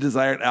upon the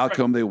desired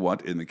outcome they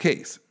want in the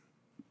case.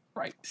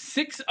 Right.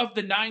 6 of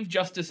the 9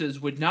 justices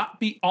would not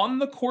be on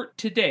the court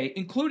today,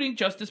 including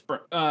Justice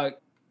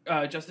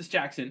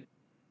Jackson,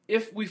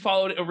 if we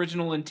followed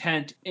original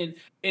intent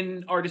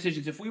in our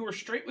decisions. If we were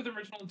straight with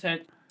original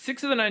intent,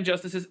 6 of the 9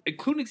 justices,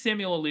 including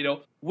Samuel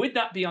Alito, would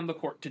not be on the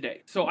court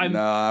today. So I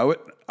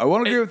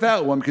won't agree with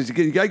that one because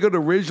you got to go to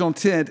original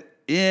intent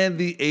in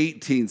the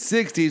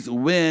 1860s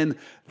when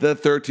the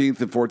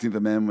 13th and 14th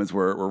Amendments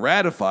were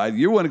ratified.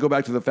 You want to go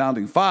back to the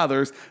Founding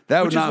Fathers.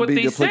 That would not be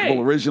the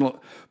applicable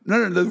original.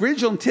 No, the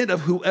original intent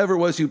of whoever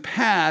was who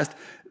passed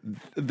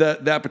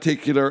that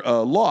particular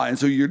law. And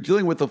so you're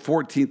dealing with the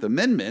 14th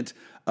Amendment,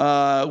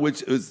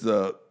 which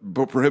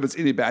prohibits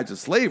any badge of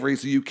slavery.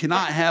 So you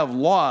cannot have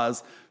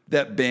laws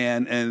that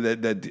ban and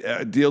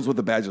that deals with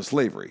the badge of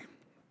slavery.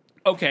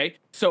 Okay,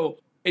 so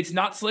it's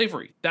not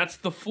slavery. That's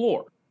the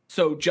floor.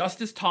 So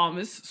Justice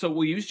Thomas, so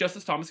we'll use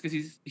Justice Thomas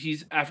because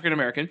he's African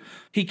American.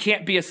 He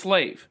can't be a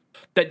slave.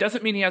 That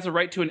doesn't mean he has a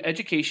right to an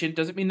education.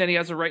 Doesn't mean that he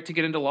has a right to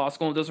get into law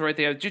school. And doesn't right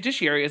to have a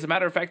judiciary. As a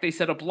matter of fact, they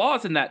set up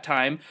laws in that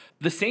time,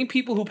 the same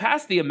people who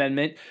passed the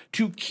amendment,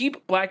 to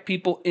keep black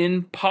people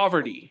in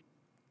poverty.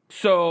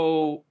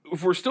 So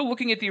if we're still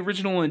looking at the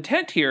original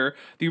intent here,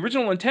 the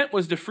original intent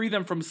was to free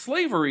them from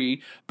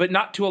slavery, but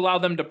not to allow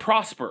them to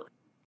prosper.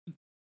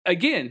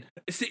 Again,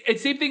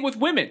 it's same thing with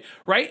women,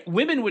 right?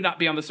 Women would not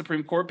be on the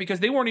Supreme Court because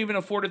they weren't even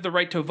afforded the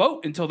right to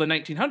vote until the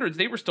 1900s.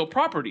 They were still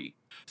property.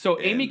 So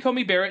Amy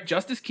Coney Barrett,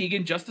 Justice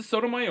Keegan, Justice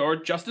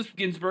Sotomayor, Justice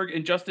Ginsburg,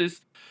 and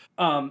Justice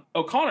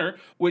O'Connor,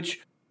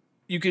 which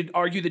you could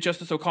argue that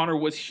Justice O'Connor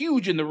was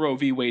huge in the Roe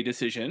v. Wade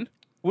decision.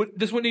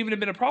 This wouldn't even have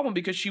been a problem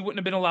because she wouldn't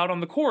have been allowed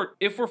on the court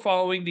if we're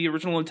following the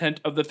original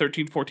intent of the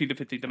 13th, 14th,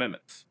 and 15th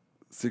Amendments.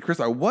 See, Chris,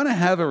 I want to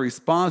have a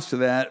response to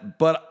that,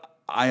 but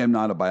I am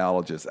not a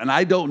biologist, and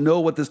I don't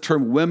know what this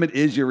term women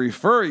is you're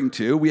referring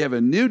to. We have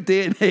a new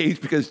day and age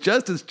because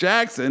Justice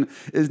Jackson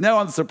is now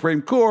on the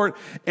Supreme Court,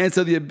 and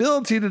so the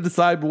ability to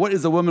decide what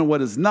is a woman,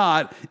 what is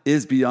not,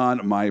 is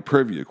beyond my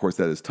purview. Of course,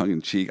 that is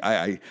tongue-in-cheek.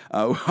 I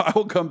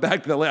will come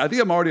back to that later. I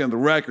think I'm already on the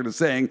record of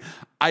saying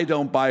I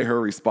don't buy her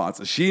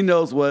response. She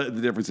knows what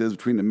the difference is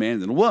between a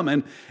man and a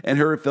woman, and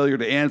her failure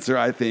to answer,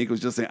 I think,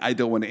 was just saying, I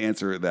don't want to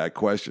answer that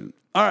question.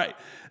 All right.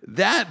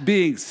 That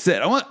being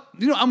said, I'm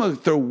going to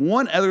throw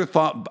one other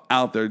thought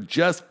out there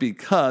just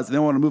because, and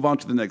then I want to move on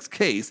to the next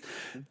case.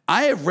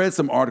 I have read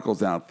some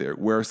articles out there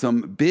where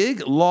some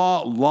big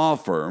law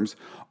firms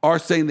are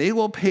saying they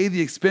will pay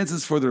the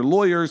expenses for their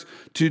lawyers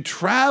to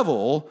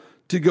travel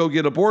to go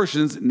get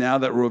abortions now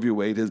that Roe v.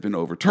 Wade has been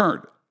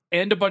overturned.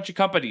 And a bunch of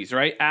companies,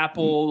 right?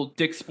 Apple,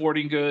 Dick's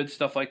Sporting Goods,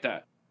 stuff like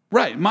that.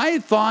 Right. My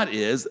thought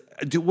is,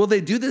 will they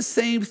do the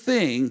same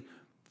thing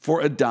for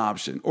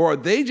adoption? Or are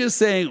they just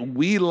saying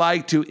we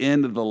like to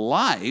end the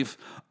life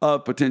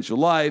of potential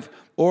life?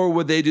 Or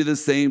would they do the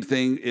same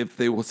thing if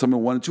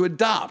someone wanted to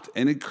adopt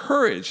and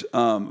encourage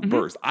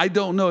births? I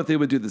don't know if they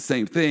would do the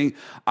same thing.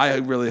 I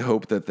really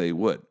hope that they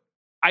would.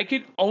 I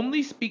could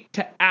only speak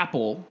to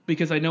Apple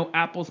because I know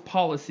Apple's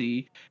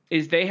policy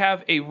is they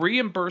have a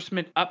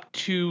reimbursement up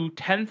to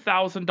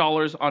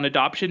 $10,000 on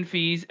adoption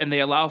fees, and they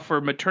allow for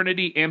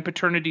maternity and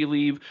paternity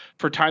leave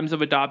for times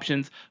of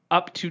adoptions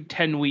up to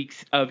 10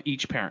 weeks of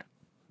each parent.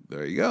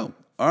 There you go.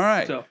 All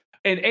right. So,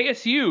 and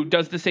ASU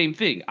does the same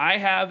thing.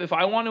 If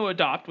I want to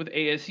adopt with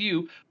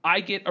ASU, I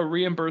get a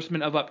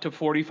reimbursement of up to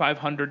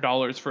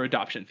 $4,500 for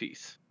adoption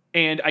fees.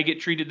 And I get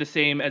treated the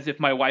same as if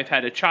my wife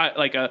had a child,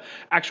 like a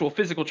actual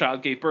physical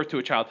child, gave birth to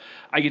a child.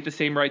 I get the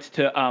same rights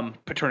to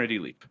paternity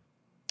leave.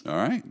 All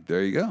right,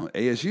 there you go.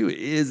 ASU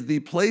is the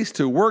place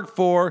to work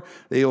for.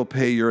 They will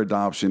pay your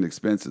adoption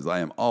expenses. I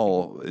am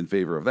all in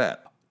favor of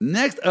that.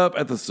 Next up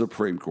at the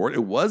Supreme Court,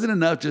 it wasn't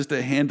enough just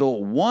to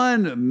handle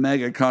one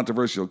mega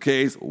controversial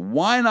case.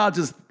 Why not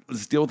just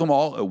deal with them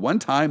all at one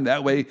time?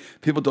 That way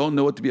people don't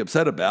know what to be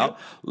upset about. Yep.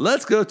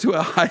 Let's go to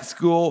a high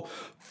school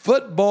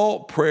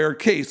football prayer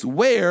case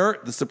where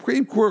the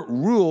Supreme Court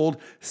ruled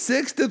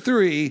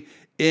 6-3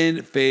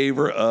 in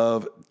favor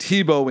of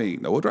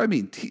Tebowing. Now, what do I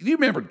mean? Do you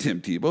remember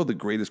Tim Tebow, the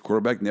greatest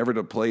quarterback never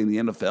to play in the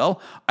NFL?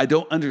 I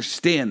don't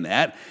understand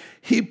that.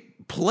 He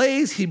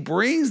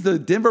brings the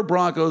Denver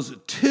Broncos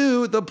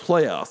to the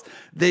playoffs.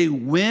 They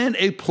win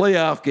a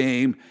playoff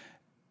game,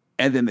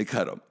 and then they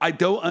cut him. I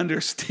don't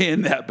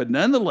understand that, but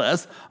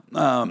nonetheless,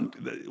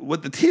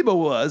 what the Tebow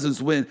was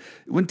is when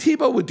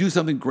Tebow would do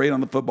something great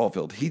on the football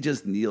field, he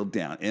just kneeled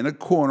down in a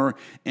corner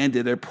and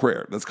did a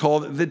prayer. That's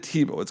called the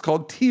Tebow. It's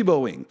called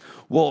Tebowing.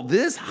 Well,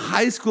 this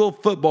high school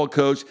football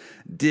coach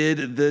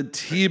did the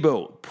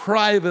Tebow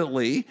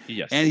privately,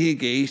 yes, and he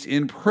engaged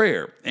in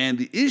prayer. And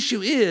the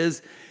issue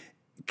is,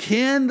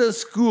 can the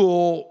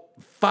school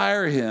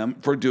fire him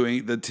for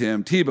doing the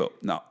Tim Tebow?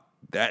 Now,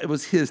 that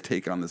was his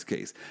take on this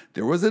case.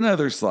 There was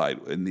another side,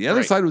 and the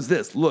other side was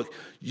this. Look,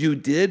 you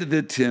did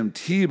the Tim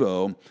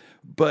Tebow,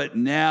 but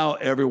now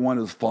everyone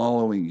is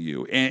following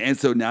you. And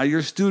so now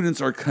your students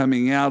are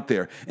coming out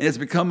there, and it's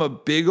become a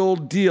big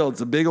old deal.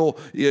 It's a big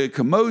old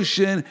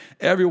commotion.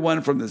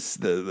 Everyone from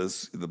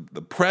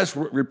the press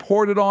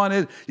reported on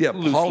it. Yeah,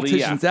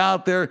 politicians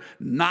out there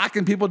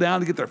knocking people down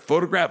to get their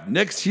photograph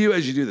next to you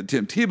as you do the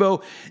Tim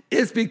Tebow.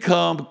 It's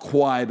become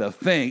quite a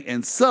thing.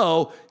 And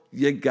so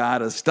you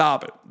gotta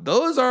stop it.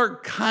 Those are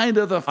kind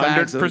of the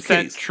facts of the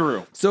case. 100%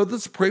 true. So the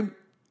Supreme,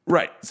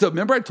 right. So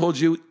remember I told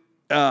you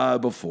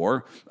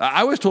before,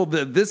 I was told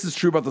that this is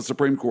true about the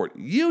Supreme Court.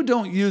 You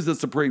don't use the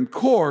Supreme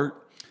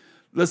Court.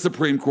 The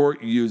Supreme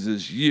Court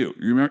uses you.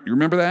 You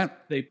remember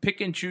that? They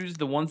pick and choose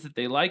the ones that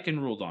they like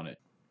and ruled on it.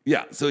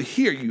 Yeah. So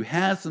here you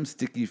have some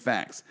sticky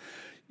facts.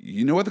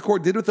 You know what the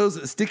court did with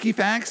those sticky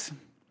facts?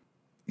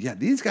 Yeah,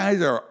 these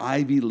guys are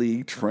Ivy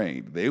League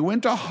trained. They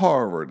went to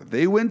Harvard.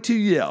 They went to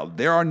Yale.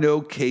 There are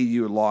no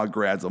KU law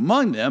grads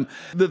among them.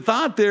 The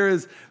thought there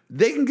is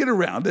they can get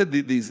around it,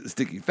 these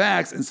sticky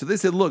facts. And so they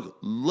said, look,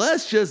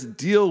 let's just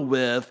deal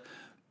with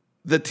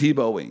the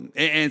Tebowing.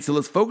 And so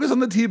let's focus on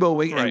the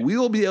Tebowing, and we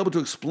will be able to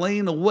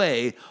explain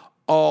away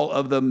all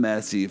of the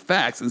messy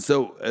facts. And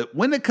so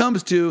when it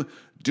comes to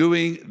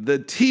doing the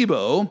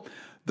Tebow,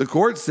 the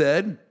court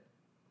said,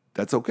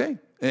 that's okay.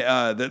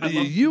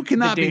 You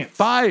cannot be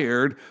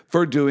fired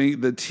for doing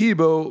the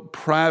Tebow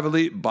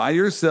privately by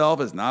yourself.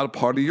 It's not a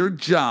part of your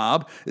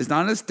job. It's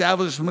not an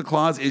establishment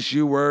clause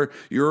issue where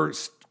your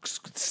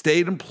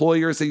state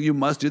employer is saying you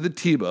must do the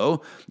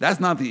Tebow. That's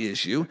not the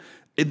issue.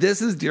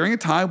 This is during a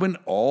time when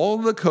all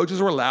the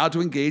coaches were allowed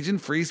to engage in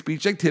free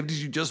speech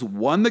activities. You just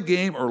won the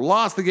game or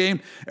lost the game.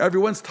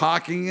 Everyone's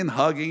talking and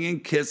hugging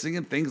and kissing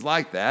and things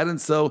like that.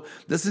 And so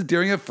this is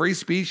during a free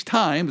speech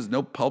time. There's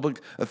no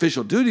public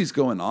official duties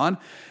going on.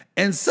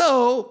 And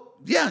so,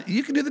 yeah,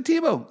 you can do the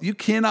Tebow. You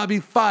cannot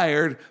be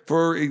fired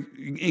for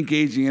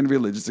engaging in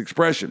religious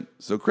expression.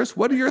 So, Chris,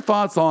 what are your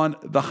thoughts on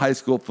the high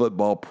school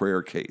football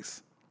prayer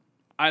case?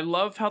 I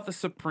love how the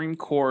Supreme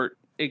Court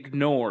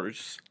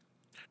ignores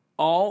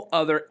all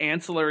other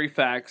ancillary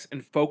facts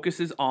and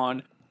focuses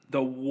on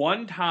the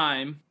one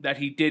time that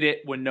he did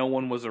it when no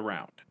one was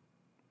around.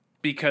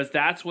 Because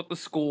that's what the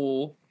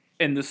school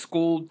and the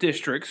school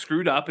district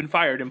screwed up and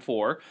fired him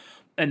for.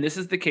 And this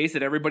is the case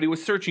that everybody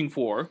was searching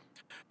for.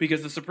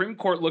 Because the Supreme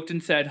Court looked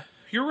and said,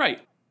 you're right.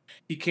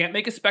 He can't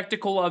make a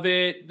spectacle of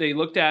it. They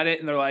looked at it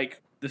and they're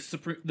like,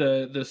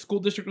 the school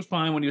district was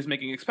fine when he was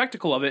making a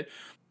spectacle of it.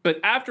 But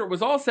after it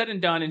was all said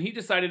and done and he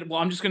decided, well,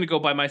 I'm just going to go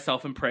by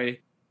myself and pray,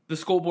 the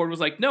school board was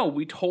like, no,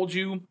 we told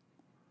you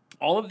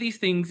all of these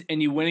things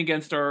and you went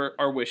against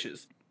our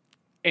wishes.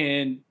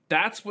 And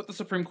That's what the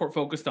Supreme Court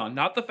focused on,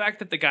 not the fact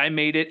that the guy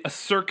made it a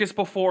circus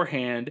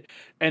beforehand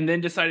and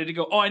then decided to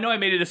go, oh, I know I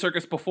made it a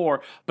circus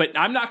before, but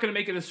I'm not going to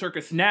make it a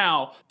circus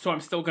now, so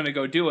I'm still going to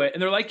go do it.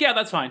 And they're like, yeah,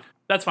 that's fine.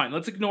 That's fine.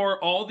 Let's ignore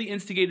all the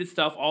instigated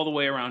stuff all the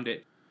way around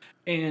it.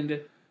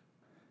 And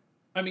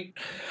I mean,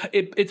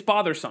 it's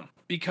bothersome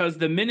because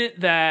the minute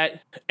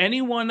that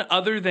anyone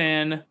other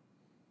than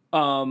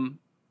a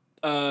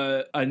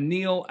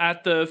kneel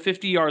at the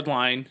 50-yard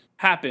line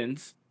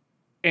happens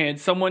and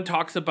someone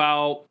talks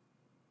about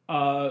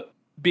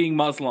being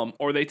Muslim,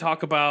 or they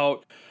talk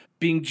about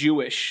being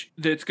Jewish,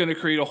 that's going to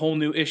create a whole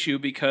new issue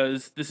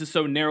because this is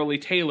so narrowly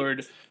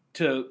tailored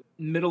to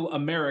middle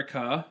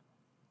America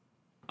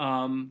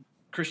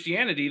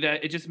Christianity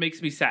that it just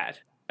makes me sad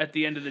at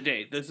the end of the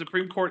day. The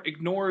Supreme Court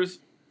ignores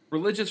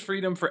religious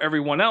freedom for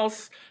everyone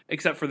else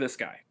except for this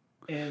guy.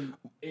 And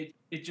it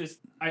just,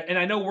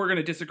 I know we're going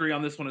to disagree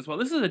on this one as well.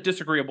 This is a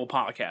disagreeable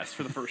podcast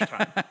for the first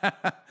time.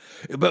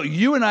 But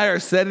you and I are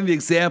setting the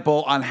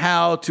example on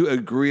how to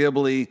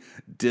agreeably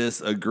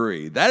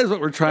disagree. That is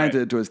what we're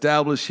trying to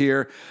establish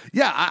here.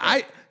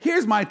 Yeah,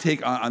 here's my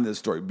take on this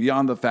story.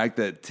 Beyond the fact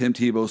that Tim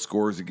Tebow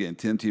scores again,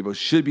 Tim Tebow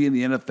should be in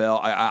the NFL.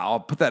 I'll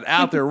put that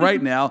out there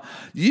right now.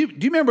 Do you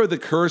remember the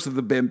curse of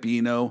the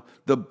Bambino?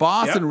 The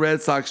Boston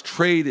Red Sox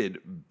traded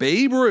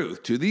Babe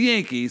Ruth to the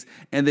Yankees,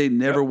 and they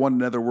never won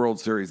another World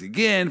Series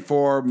again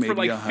for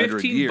maybe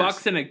 100 years.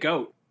 $15 and a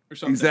goat or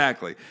something.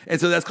 Exactly.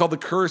 And so that's called the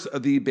curse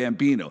of the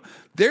Bambino.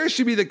 There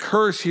should be the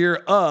curse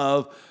here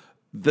of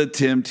the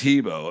Tim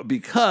Tebow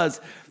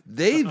because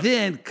they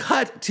then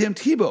cut Tim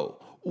Tebow.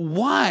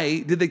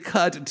 Why did they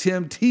cut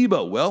Tim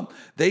Tebow? Well,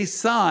 they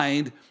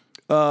signed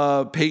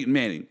Peyton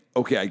Manning.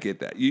 Okay, I get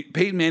that.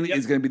 Peyton Manning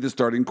is going to be the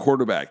starting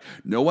quarterback.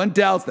 No one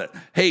doubts that.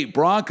 Hey,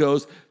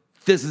 Broncos,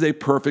 this is a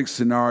perfect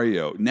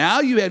scenario. Now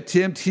you have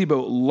Tim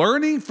Tebow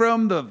learning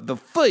from the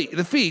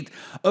feet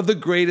of the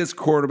greatest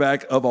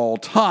quarterback of all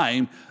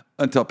time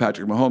until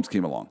Patrick Mahomes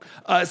came along.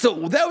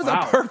 So that was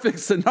a perfect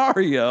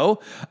scenario.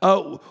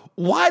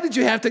 Why did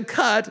you have to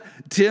cut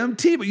Tim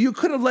Tebow? You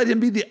could have let him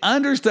be the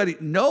understudy.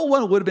 No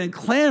one would have been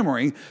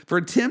clamoring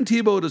for Tim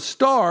Tebow to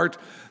start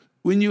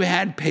when you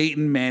had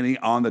Peyton Manning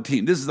on the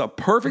team. This is a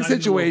perfect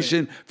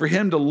situation for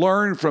him to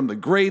learn from the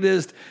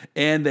greatest,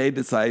 and they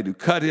decided to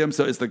cut him.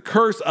 So it's the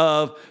curse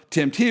of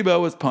Tim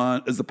Tebow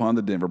is upon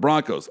the Denver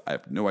Broncos. I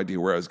have no idea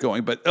where I was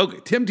going, but okay,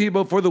 Tim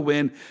Tebow for the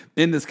win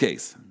in this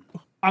case.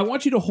 I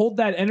want you to hold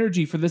that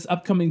energy for this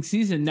upcoming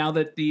season now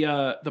that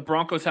the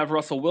Broncos have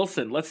Russell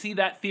Wilson. Let's see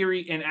that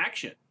theory in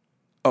action.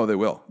 Oh, they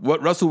will.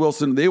 Russell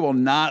Wilson, they will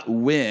not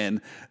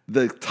win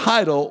the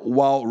title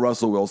while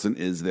Russell Wilson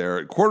is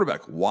their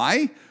quarterback.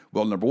 Why?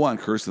 Well, number one,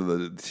 curse of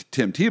the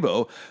Tim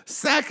Tebow.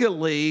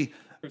 Secondly,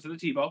 curse of the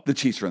Tebow. The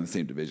Chiefs are in the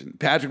same division.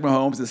 Patrick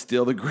Mahomes is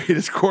still the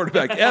greatest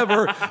quarterback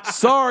ever.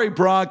 Sorry,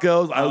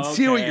 Broncos. I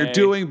see what you're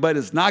doing, but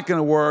it's not going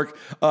to work.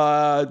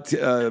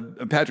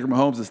 Patrick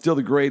Mahomes is still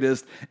the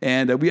greatest,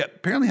 and we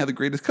apparently have the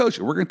greatest coach.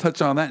 We're going to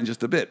touch on that in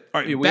just a bit.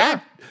 All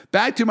right,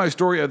 back to my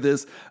story of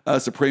this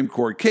Supreme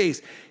Court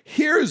case.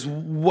 Here's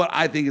what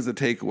I think is a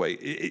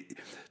takeaway.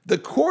 The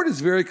court is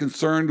very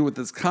concerned with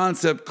this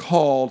concept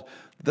called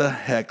the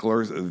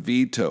heckler's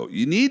veto.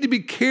 You need to be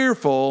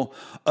careful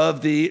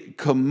of the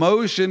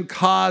commotion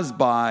caused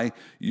by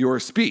your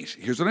speech.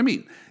 Here's what I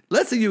mean.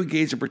 Let's say you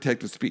engage in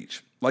protected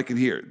speech, like in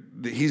here.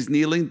 He's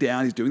kneeling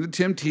down. He's doing the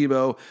Tim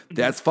Tebow.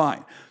 That's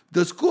fine.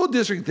 The school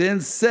district then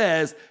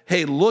says,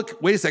 hey,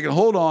 look, wait a second,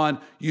 hold on.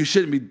 You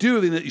shouldn't be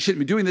doing this. You shouldn't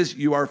be doing this.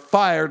 You are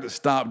fired.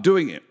 Stop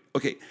doing it.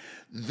 Okay.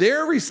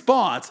 Their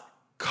response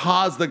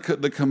caused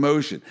the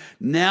commotion.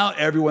 Now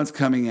everyone's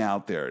coming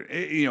out there.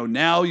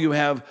 Now you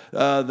have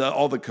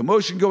all the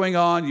commotion going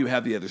on. You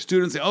have the other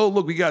students saying, "Oh,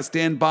 look, we got to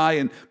stand by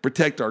and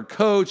protect our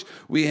coach."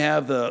 We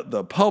have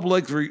the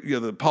public,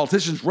 the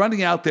politicians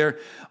running out there.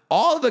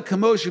 All of the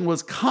commotion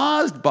was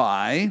caused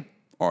by,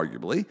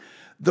 arguably,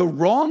 the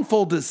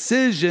wrongful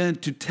decision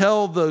to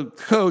tell the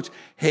coach,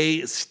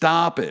 "Hey,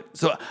 stop it."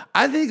 So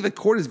I think the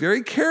court is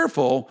very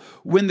careful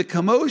when the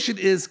commotion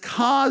is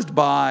caused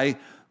by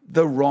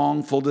the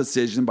wrongful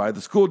decision by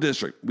the school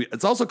district.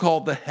 It's also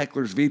called the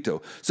heckler's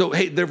veto. So,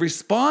 hey, the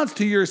response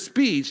to your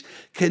speech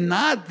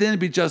cannot then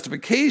be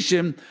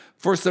justification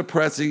for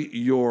suppressing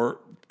your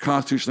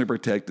constitutionally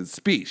protected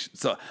speech.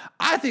 So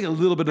I think a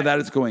little bit of that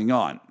is going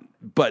on.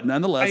 But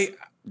nonetheless,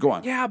 go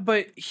on. Yeah,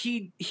 but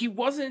he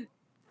wasn't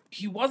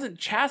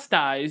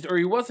chastised, or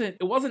it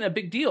wasn't a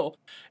big deal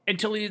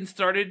until he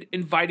started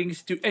inviting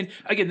students. And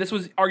again, this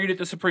was argued at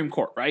the Supreme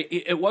Court, right?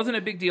 It wasn't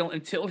a big deal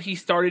until he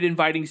started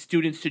inviting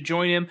students to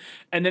join him,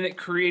 and then it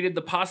created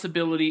the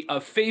possibility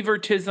of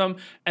favoritism,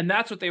 and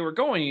that's what they were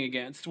going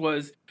against,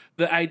 was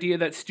the idea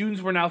that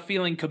students were now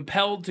feeling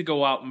compelled to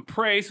go out and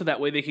pray so that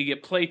way they could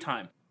get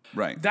playtime.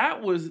 Right.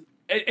 That was...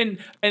 And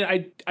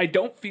I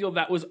don't feel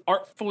that was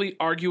artfully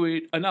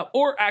argued enough,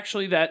 or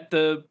actually that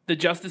the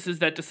justices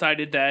that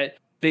decided that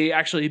they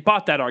actually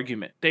bought that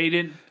argument. They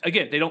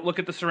don't look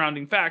at the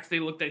surrounding facts. They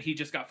looked at he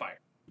just got fired.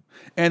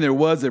 And there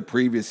was a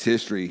previous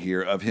history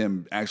here of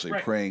him actually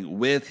praying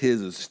with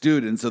his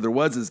students. So there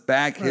was this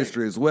back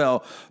history as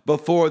well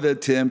before the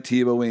Tim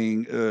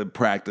Tebowing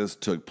practice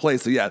took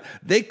place. So, yeah,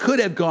 they could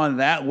have gone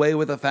that way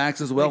with the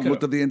facts as well and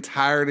looked at the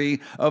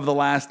entirety of the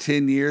last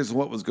 10 years and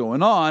what was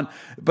going on.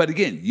 But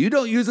again, you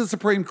don't use the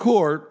Supreme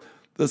Court.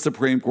 The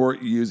Supreme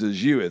Court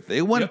uses you. If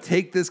they want to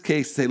take this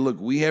case and say, look,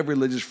 we have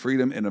religious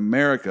freedom in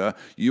America,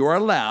 you are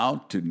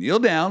allowed to kneel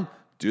down,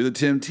 do the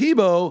Tim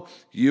Tebow,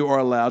 you are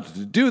allowed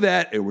to do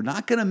that, and we're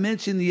not going to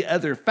mention the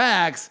other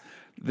facts,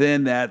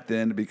 then that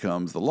then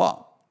becomes the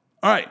law.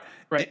 All right.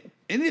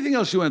 Anything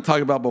else you want to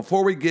talk about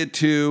before we get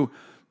to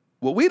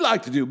what we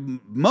like to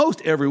do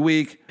most every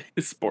week?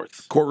 Is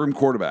sports. Courtroom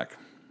quarterback.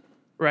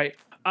 Right.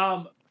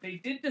 They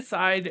did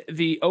decide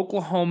the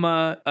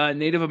Oklahoma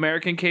Native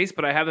American case,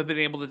 but I haven't been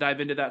able to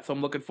dive into that, so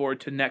I'm looking forward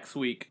to next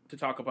week to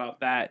talk about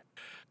that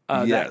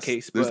that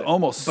case. There's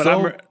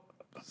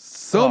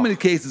so many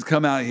cases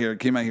came out here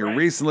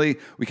recently.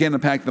 We can't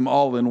unpack them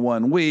all in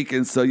 1 week.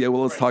 And so,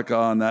 let's talk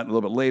on that a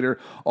little bit later.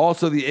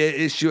 Also, the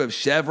issue of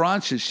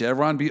Chevron. Should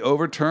Chevron be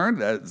overturned?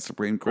 The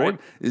Supreme Court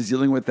is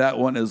dealing with that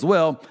one as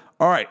well.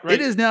 All right. It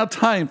is now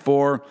time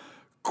for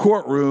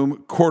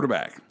Courtroom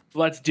Quarterback.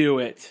 Let's do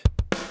it.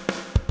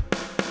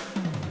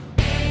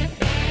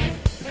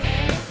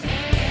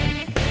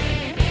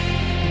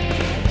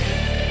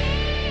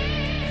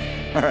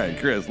 All right,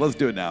 Chris, let's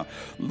do it now.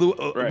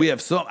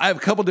 I have a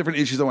couple different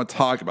issues I want to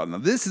talk about. Now,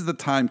 this is the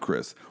time,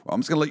 Chris. Well,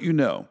 I'm just going to let you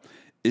know.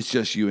 It's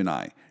just you and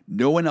I.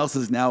 No one else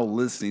is now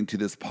listening to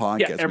this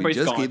podcast. Yeah, we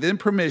just gave them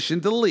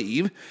permission to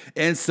leave.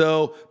 And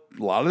so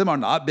a lot of them are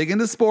not big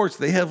into sports.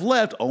 They have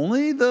left.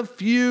 Only the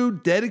few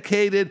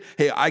dedicated,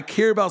 hey, I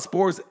care about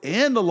sports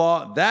and the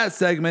law, that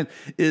segment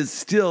is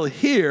still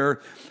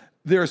here.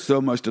 There's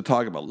so much to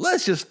talk about.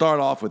 Let's just start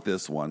off with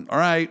this one. All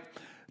right.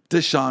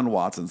 Deshaun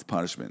Watson's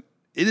punishment.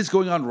 It is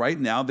going on right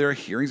now. Their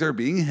hearings are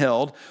being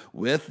held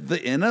with the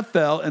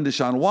NFL and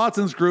Deshaun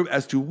Watson's group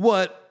as to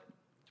what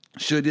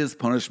should his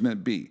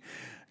punishment be.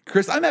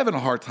 Chris, I'm having a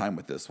hard time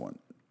with this one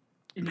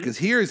because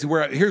here's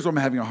where I'm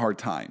having a hard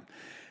time.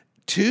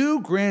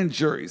 2 grand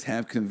juries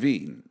have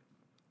convened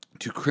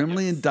to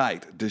criminally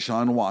indict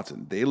Deshaun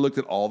Watson. They looked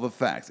at all the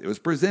facts. It was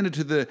presented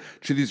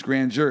to these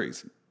grand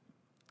juries.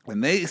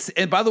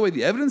 And by the way,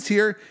 the evidence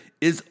here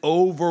is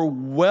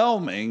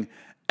overwhelming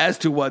as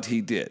to what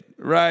he did,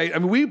 right? I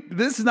mean,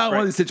 this is not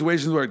one of these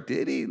situations where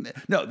did he?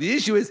 No, the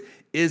issue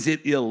is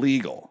it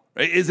illegal?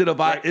 Right? Is it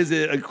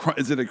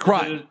a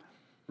crime?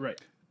 Right.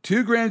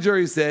 2 grand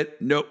juries said,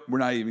 nope, we're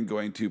not even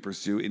going to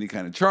pursue any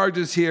kind of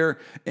charges here.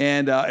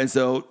 And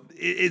so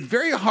it's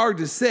very hard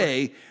to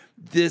say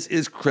this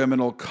is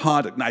criminal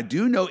conduct. Now, I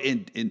do know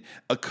in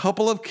a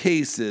couple of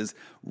cases,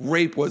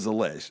 rape was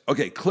alleged.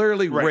 Okay,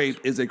 clearly rape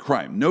is a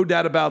crime. No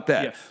doubt about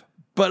that. Yes.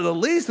 But at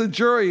least the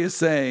jury is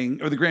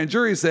saying, or the grand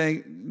jury is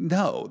saying,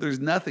 no, there's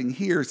nothing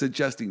here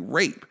suggesting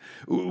rape.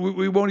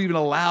 We won't even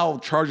allow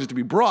charges to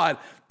be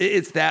brought.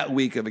 It's that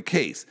weak of a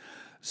case.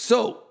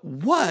 So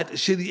what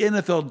should the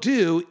NFL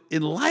do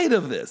in light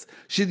of this?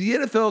 Should the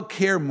NFL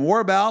care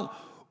more about,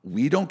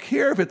 we don't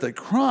care if it's a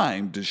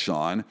crime,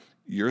 Deshaun,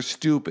 you're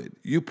stupid.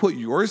 You put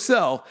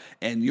yourself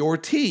and your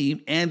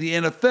team and the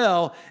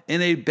NFL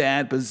in a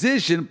bad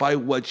position by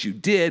what you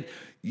did.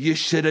 You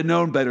should have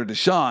known better,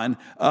 Deshaun.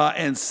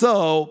 And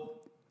so,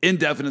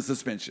 indefinite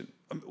suspension.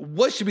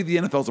 What should be the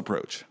NFL's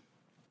approach?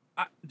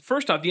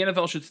 First off, the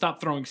NFL should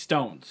stop throwing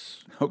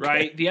stones,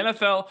 right? The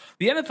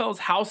NFL's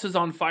house is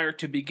on fire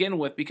to begin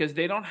with because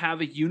they don't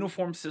have a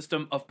uniform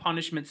system of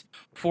punishments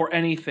for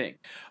anything.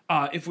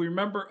 If we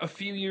remember a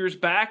few years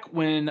back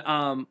when,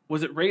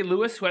 was it Ray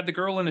Lewis who had the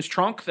girl in his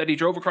trunk that he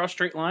drove across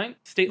state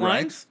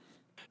lines?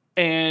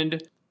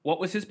 And what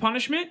was his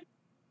punishment?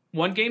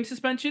 1 game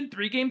suspension,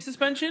 3 game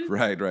suspension.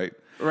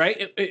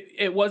 Right.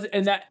 It was,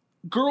 and that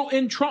girl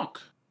in trunk.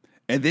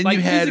 And then you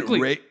had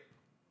Ray.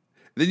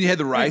 Then you had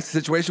the Rice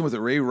situation. Was it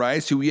Ray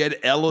Rice who you had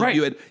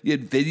you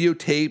had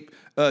videotape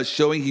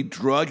showing he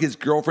drug his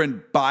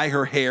girlfriend by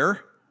her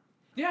hair?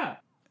 Yeah.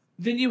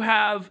 Then you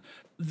have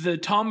the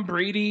Tom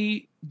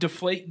Brady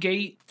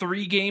Deflategate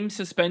 3 game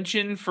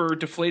suspension for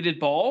deflated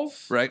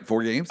balls. Right,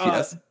 4 games.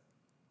 Yes.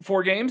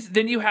 4 games.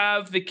 Then you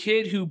have the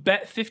kid who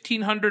bet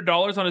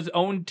 $1,500 on his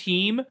own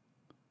team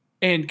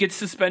and gets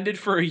suspended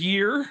for a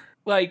year.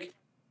 Like,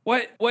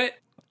 what?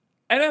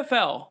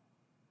 NFL,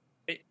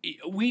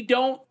 we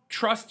don't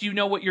trust you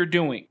know what you're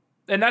doing.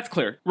 And that's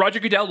clear. Roger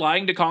Goodell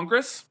lying to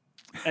Congress?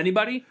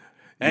 Anybody?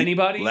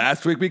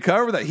 Last week we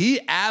covered that.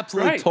 He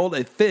absolutely told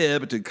a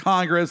fib to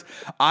Congress,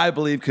 I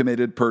believe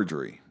committed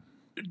perjury.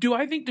 Do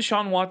I think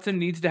Deshaun Watson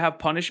needs to have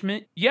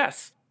punishment?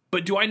 Yes.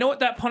 But do I know what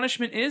that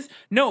punishment is?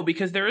 No,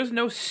 because there is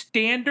no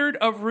standard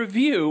of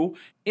review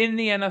in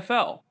the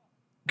NFL.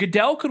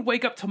 Goodell could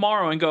wake up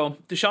tomorrow and go,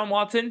 Deshaun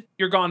Watson,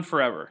 you're gone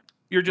forever.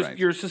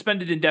 You're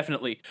suspended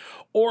indefinitely.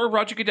 Or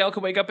Roger Goodell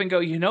could wake up and go,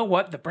 you know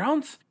what? The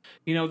Browns,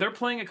 they're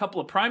playing a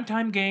couple of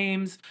primetime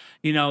games.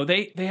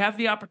 They have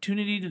the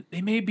opportunity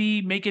they may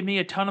be making me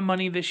a ton of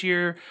money this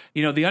year.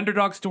 The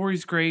underdog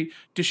story's great.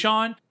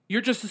 Deshaun,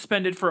 you're just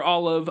suspended for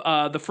all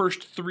of the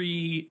first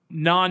 3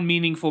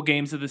 non-meaningful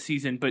games of the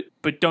season, but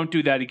don't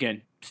do that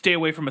again. Stay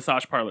away from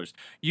massage parlors.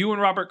 You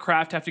and Robert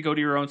Kraft have to go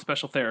to your own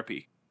special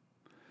therapy.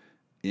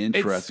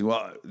 Interesting.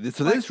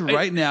 This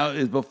right now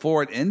is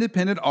before an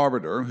independent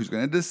arbiter who's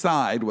going to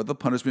decide what the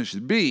punishment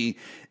should be.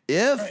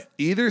 If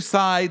either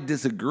side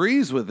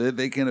disagrees with it,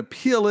 they can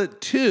appeal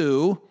it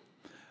to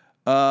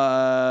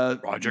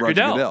Roger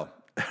Goodell.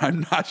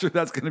 I'm not sure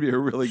that's going to be a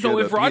really good appeal.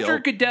 So if Roger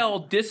Goodell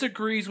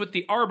disagrees with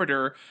the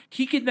arbiter,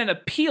 he can then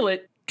appeal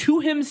it to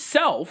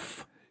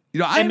himself.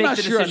 I'm not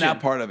sure on that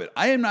part of it.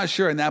 I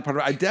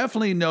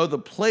definitely know the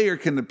player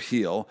can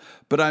appeal,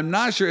 but I'm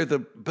not sure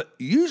but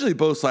usually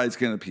both sides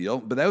can appeal,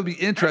 but that would be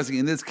interesting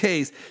in this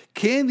case.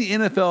 Can the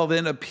NFL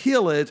then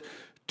appeal it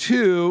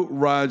to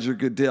Roger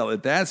Goodell?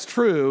 If that's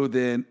true,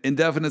 then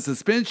indefinite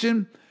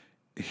suspension,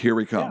 here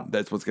we come. Yeah.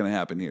 That's what's going to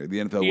happen here. The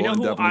NFL will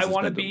indefinitely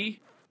suspend him.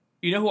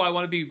 You know who I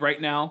want to be right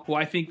now, who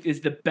I think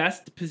is the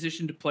best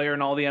positioned player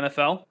in all the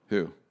NFL?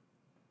 Who?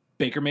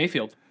 Baker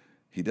Mayfield.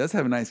 He does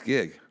have a nice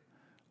gig.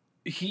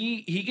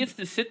 He gets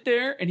to sit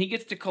there and he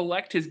gets to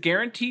collect his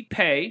guaranteed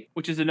pay,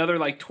 which is another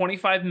like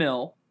 $25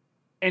 million,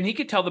 and he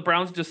could tell the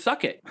Browns to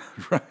suck it,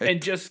 right?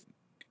 And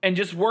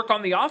just work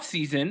on the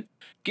offseason,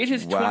 get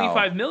his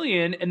 $25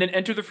 million, and then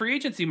enter the free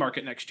agency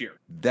market next year.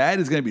 That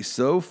is going to be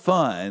so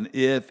fun.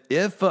 If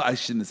I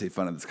shouldn't say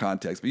fun in this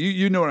context, but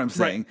you know what I'm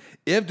saying.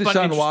 Right. If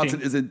Deshaun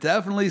Watson is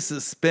indefinitely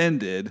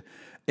suspended.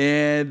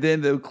 And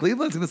then the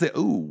Cleveland's going to say,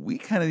 "Ooh, we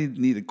kind of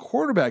need a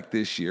quarterback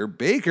this year."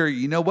 Baker,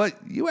 you know what?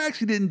 You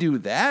actually didn't do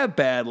that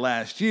bad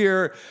last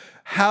year.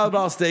 How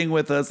about staying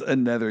with us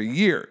another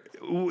year?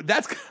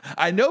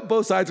 I know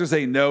both sides are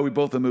saying no. We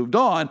both have moved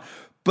on.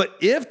 But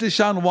if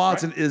Deshaun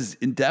Watson is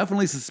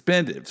indefinitely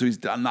suspended, so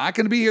he's not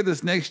going to be here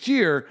this next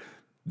year,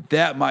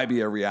 that might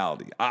be a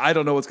reality. I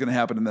don't know what's going to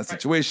happen in that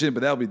situation, but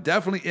that'll be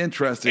definitely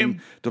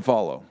interesting to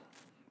follow.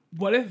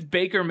 What if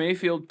Baker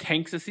Mayfield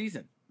tanks a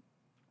season?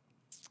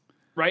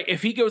 Right?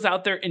 If he goes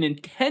out there and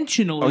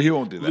intentionally he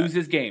won't do that.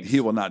 Loses games. He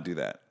will not do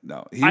that.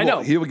 No.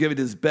 He will give it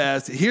his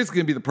best. Here's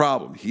going to be the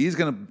problem. He's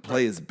going to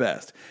play his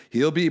best.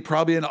 He'll be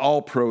probably an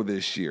all-pro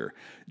this year.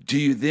 Do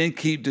you then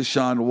keep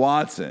Deshaun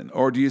Watson?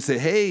 Or do you say,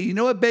 hey, you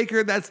know what,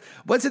 Baker? That's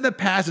what's in the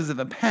past is in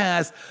the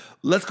past.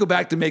 Let's go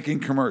back to making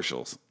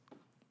commercials.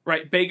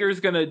 Right.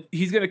 Baker's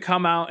he's gonna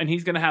come out and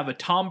he's gonna have a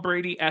Tom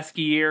Brady-esque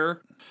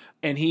year,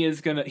 and he's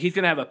gonna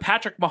have a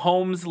Patrick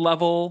Mahomes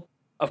level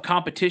of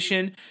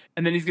competition,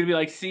 and then he's going to be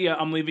like, see ya,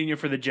 I'm leaving you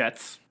for the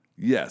Jets.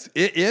 Yes.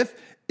 If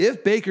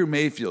Baker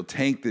Mayfield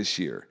tanked this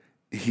year,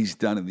 he's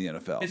done in the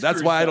NFL.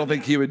 That's why I don't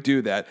think he would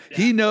do that. Yeah.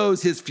 He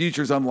knows his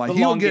future's on the line.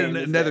 He will get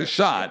another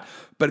shot. Yeah.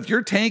 But if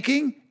you're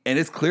tanking and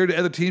it's clear to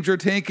other teams you're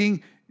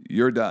tanking,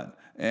 you're done.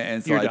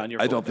 And so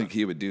I don't think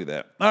he would do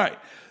that. All right.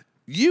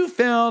 You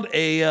found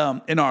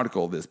an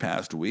article this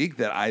past week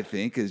that I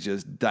think is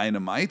just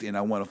dynamite, and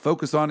I want to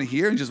focus on it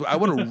here and I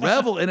want to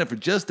revel in it for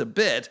just a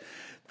bit.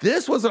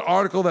 This was an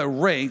article that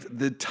ranked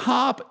the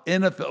top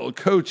NFL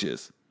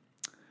coaches.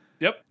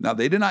 Yep. Now,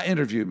 they did not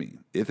interview me.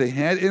 If they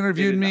had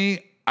interviewed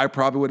me, I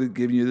probably would have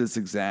given you this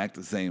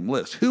exact same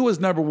list. Who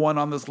was number one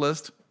on this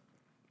list?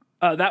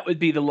 That would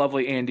be the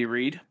lovely Andy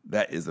Reid.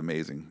 That is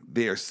amazing.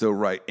 They are so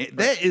right.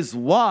 That is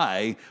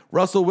why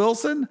Russell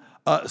Wilson,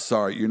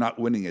 sorry, you're not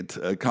winning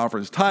a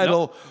conference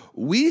title. Nope.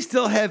 We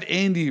still have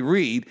Andy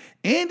Reid.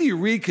 Andy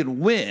Reid can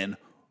win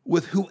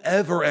with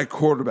whoever at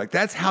quarterback.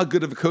 That's how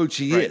good of a coach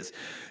he is.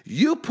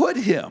 You put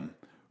him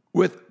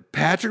with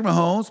Patrick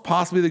Mahomes,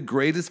 possibly the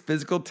greatest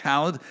physical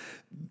talent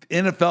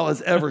NFL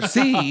has ever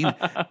seen,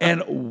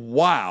 and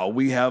wow,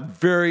 we have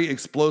very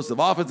explosive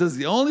offenses.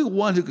 The only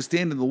one who could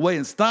stand in the way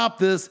and stop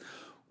this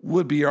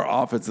would be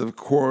our offensive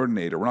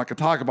coordinator. We're not going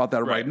to talk about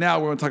that right now.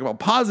 We're going to talk about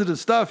positive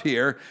stuff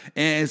here,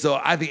 and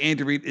so I think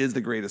Andy Reid is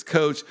the greatest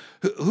coach.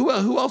 Who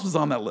else was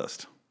on that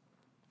list?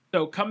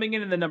 So coming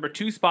in the number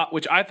 2 spot,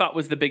 which I thought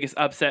was the biggest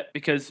upset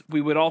because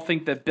we would all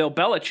think that Bill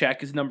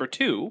Belichick is number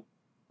 2,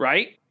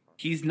 right?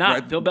 He's not.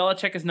 Right. Bill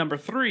Belichick is number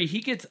 3.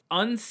 He gets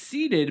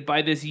unseated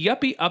by this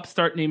yuppie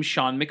upstart named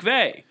Sean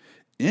McVay.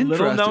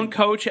 Little-known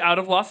coach out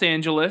of Los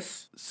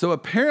Angeles. So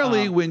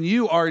apparently when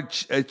you are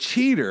a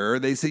cheater,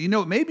 they say,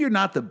 maybe you're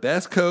not the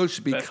best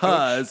coach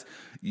because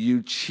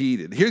you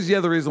cheated. Here's the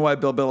other reason why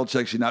Bill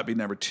Belichick should not be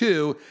number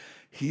 2.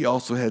 He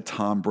also had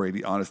Tom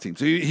Brady on his team.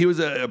 So he was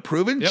a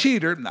proven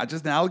cheater, not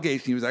just an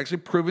allegation. He was actually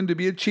proven to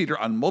be a cheater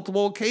on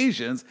multiple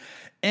occasions.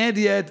 And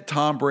he had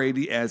Tom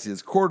Brady as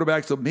his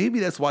quarterback. So maybe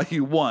that's why he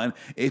won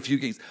a few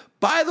games.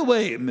 By the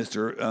way,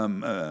 Mr.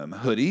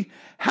 Hoodie,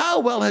 how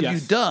well have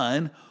you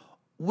done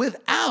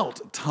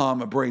without Tom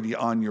Brady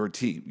on your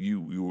team?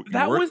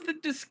 That was the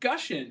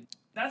discussion.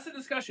 That's the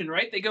discussion,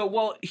 right? They go,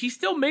 well, he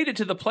still made it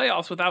to the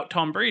playoffs without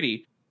Tom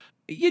Brady.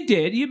 You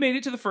did. You made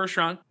it to the first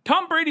round.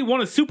 Tom Brady won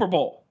a Super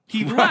Bowl.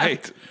 He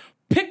left,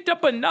 picked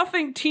up a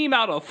nothing team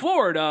out of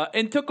Florida,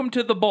 and took them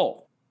to the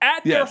bowl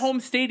at their home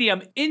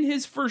stadium in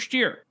his first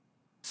year.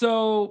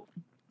 So,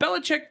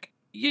 Belichick,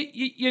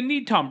 you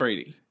need Tom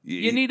Brady.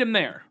 You need him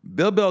there.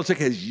 Bill Belichick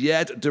has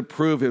yet to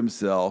prove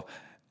himself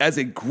as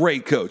a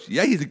great coach.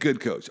 Yeah, he's a good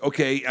coach.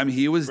 Okay, I mean,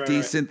 he was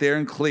decent there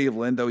in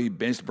Cleveland, though he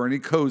benched Bernie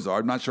Kosar.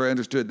 I'm not sure I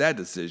understood that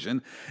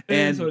decision. It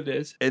is what it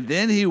is. And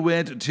then he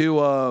went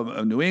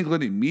to New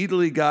England,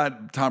 immediately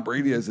got Tom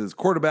Brady as his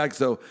quarterback,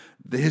 so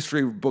the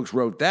history books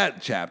wrote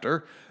that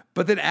chapter.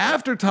 But then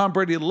after Tom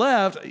Brady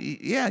left,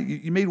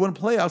 you made one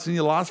playoffs and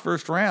you lost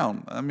first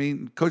round. I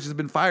mean, coaches have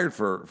been fired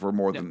for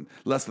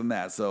less than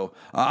that. So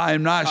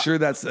I'm not sure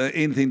that's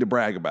anything to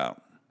brag about.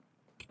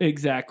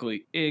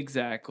 Exactly.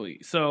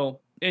 So,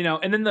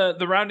 and then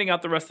the rounding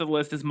out the rest of the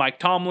list is Mike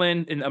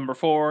Tomlin in number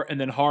 4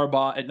 and then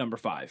Harbaugh at number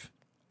 5.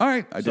 All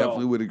right. I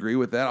definitely would agree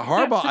with that.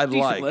 Harbaugh, I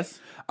like. List.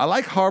 I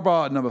like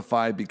Harbaugh at number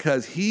 5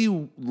 because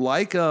he,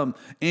 like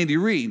Andy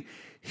Reid,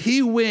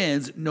 he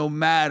wins no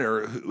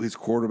matter who his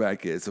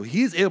quarterback is. So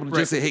he's able to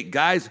just say, hey,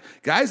 guys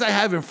I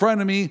have in front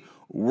of me,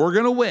 we're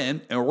going to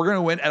win, and we're going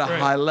to win at a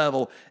high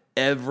level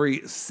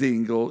every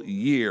single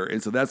year.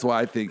 And so that's why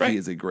I think he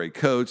is a great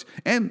coach.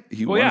 And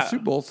he won a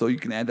Super Bowl, so you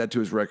can add that to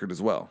his record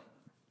as well.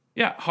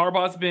 Yeah,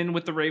 Harbaugh's been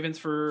with the Ravens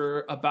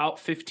for about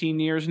 15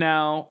 years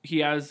now. He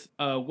has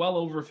well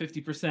over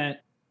 50%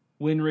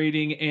 win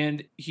rating,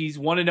 and he's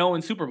 1-0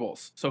 in Super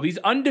Bowls. So he's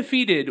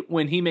undefeated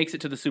when he makes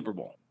it to the Super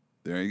Bowl.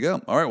 There you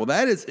go. All right. Well,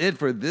 that is it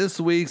for this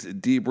week's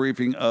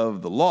debriefing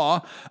of the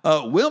law.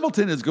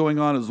 Wimbledon is going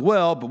on as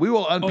well, but we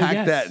will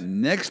unpack that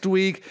next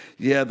week.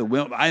 Yeah,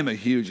 I am a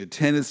huge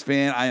tennis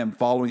fan. I am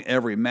following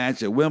every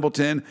match at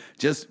Wimbledon.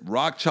 Just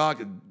rock,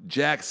 chalk,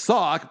 Jack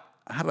Sock.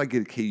 How did I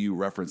get a KU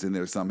reference in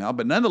there somehow?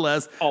 But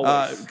nonetheless,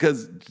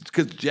 because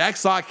Jack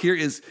Sock here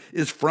is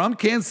from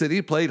Kansas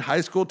City, played high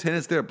school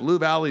tennis there at Blue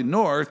Valley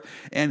North,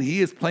 and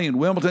he is playing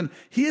Wimbledon.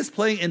 He is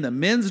playing in the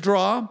men's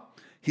draw.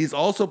 He's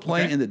also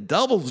playing in the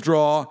doubles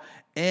draw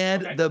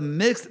and the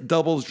mixed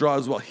doubles draw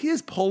as well. He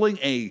is pulling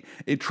a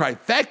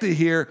trifecta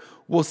here.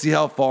 We'll see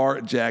how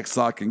far Jack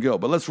Sock can go.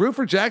 But let's root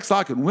for Jack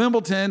Sock in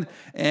Wimbledon,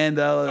 and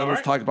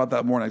let's talk about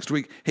that more next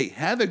week. Hey,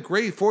 have a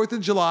great 4th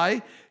of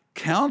July.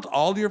 Count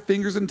all your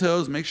fingers and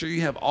toes. Make sure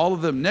you have all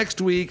of them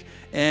next week,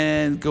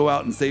 and go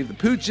out and save the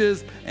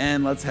pooches,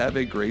 and let's have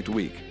a great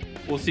week.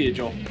 We'll see you,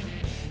 Joel.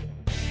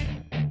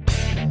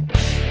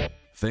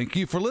 Thank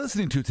you for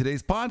listening to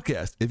today's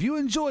podcast. If you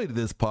enjoyed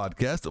this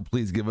podcast,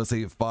 please give us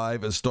a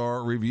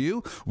 5-star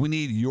review. We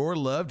need your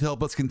love to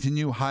help us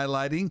continue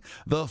highlighting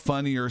the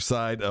funnier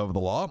side of the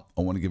law.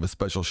 I want to give a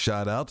special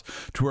shout out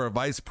to our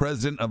Vice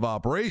President of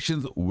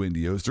Operations,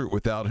 Wendy Oster,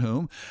 without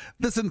whom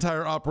this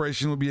entire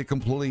operation would be a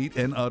complete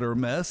and utter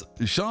mess.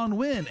 Sean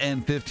Wynn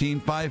and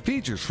 15-5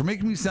 Features for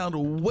making me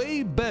sound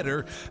way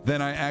better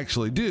than I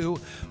actually do.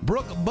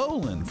 Brooke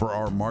Bolin for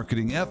our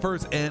marketing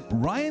efforts, and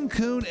Ryan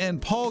Kuhn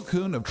and Paul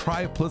Kuhn of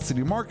Triplicity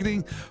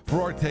Marketing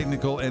for our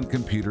technical and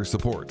computer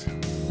support.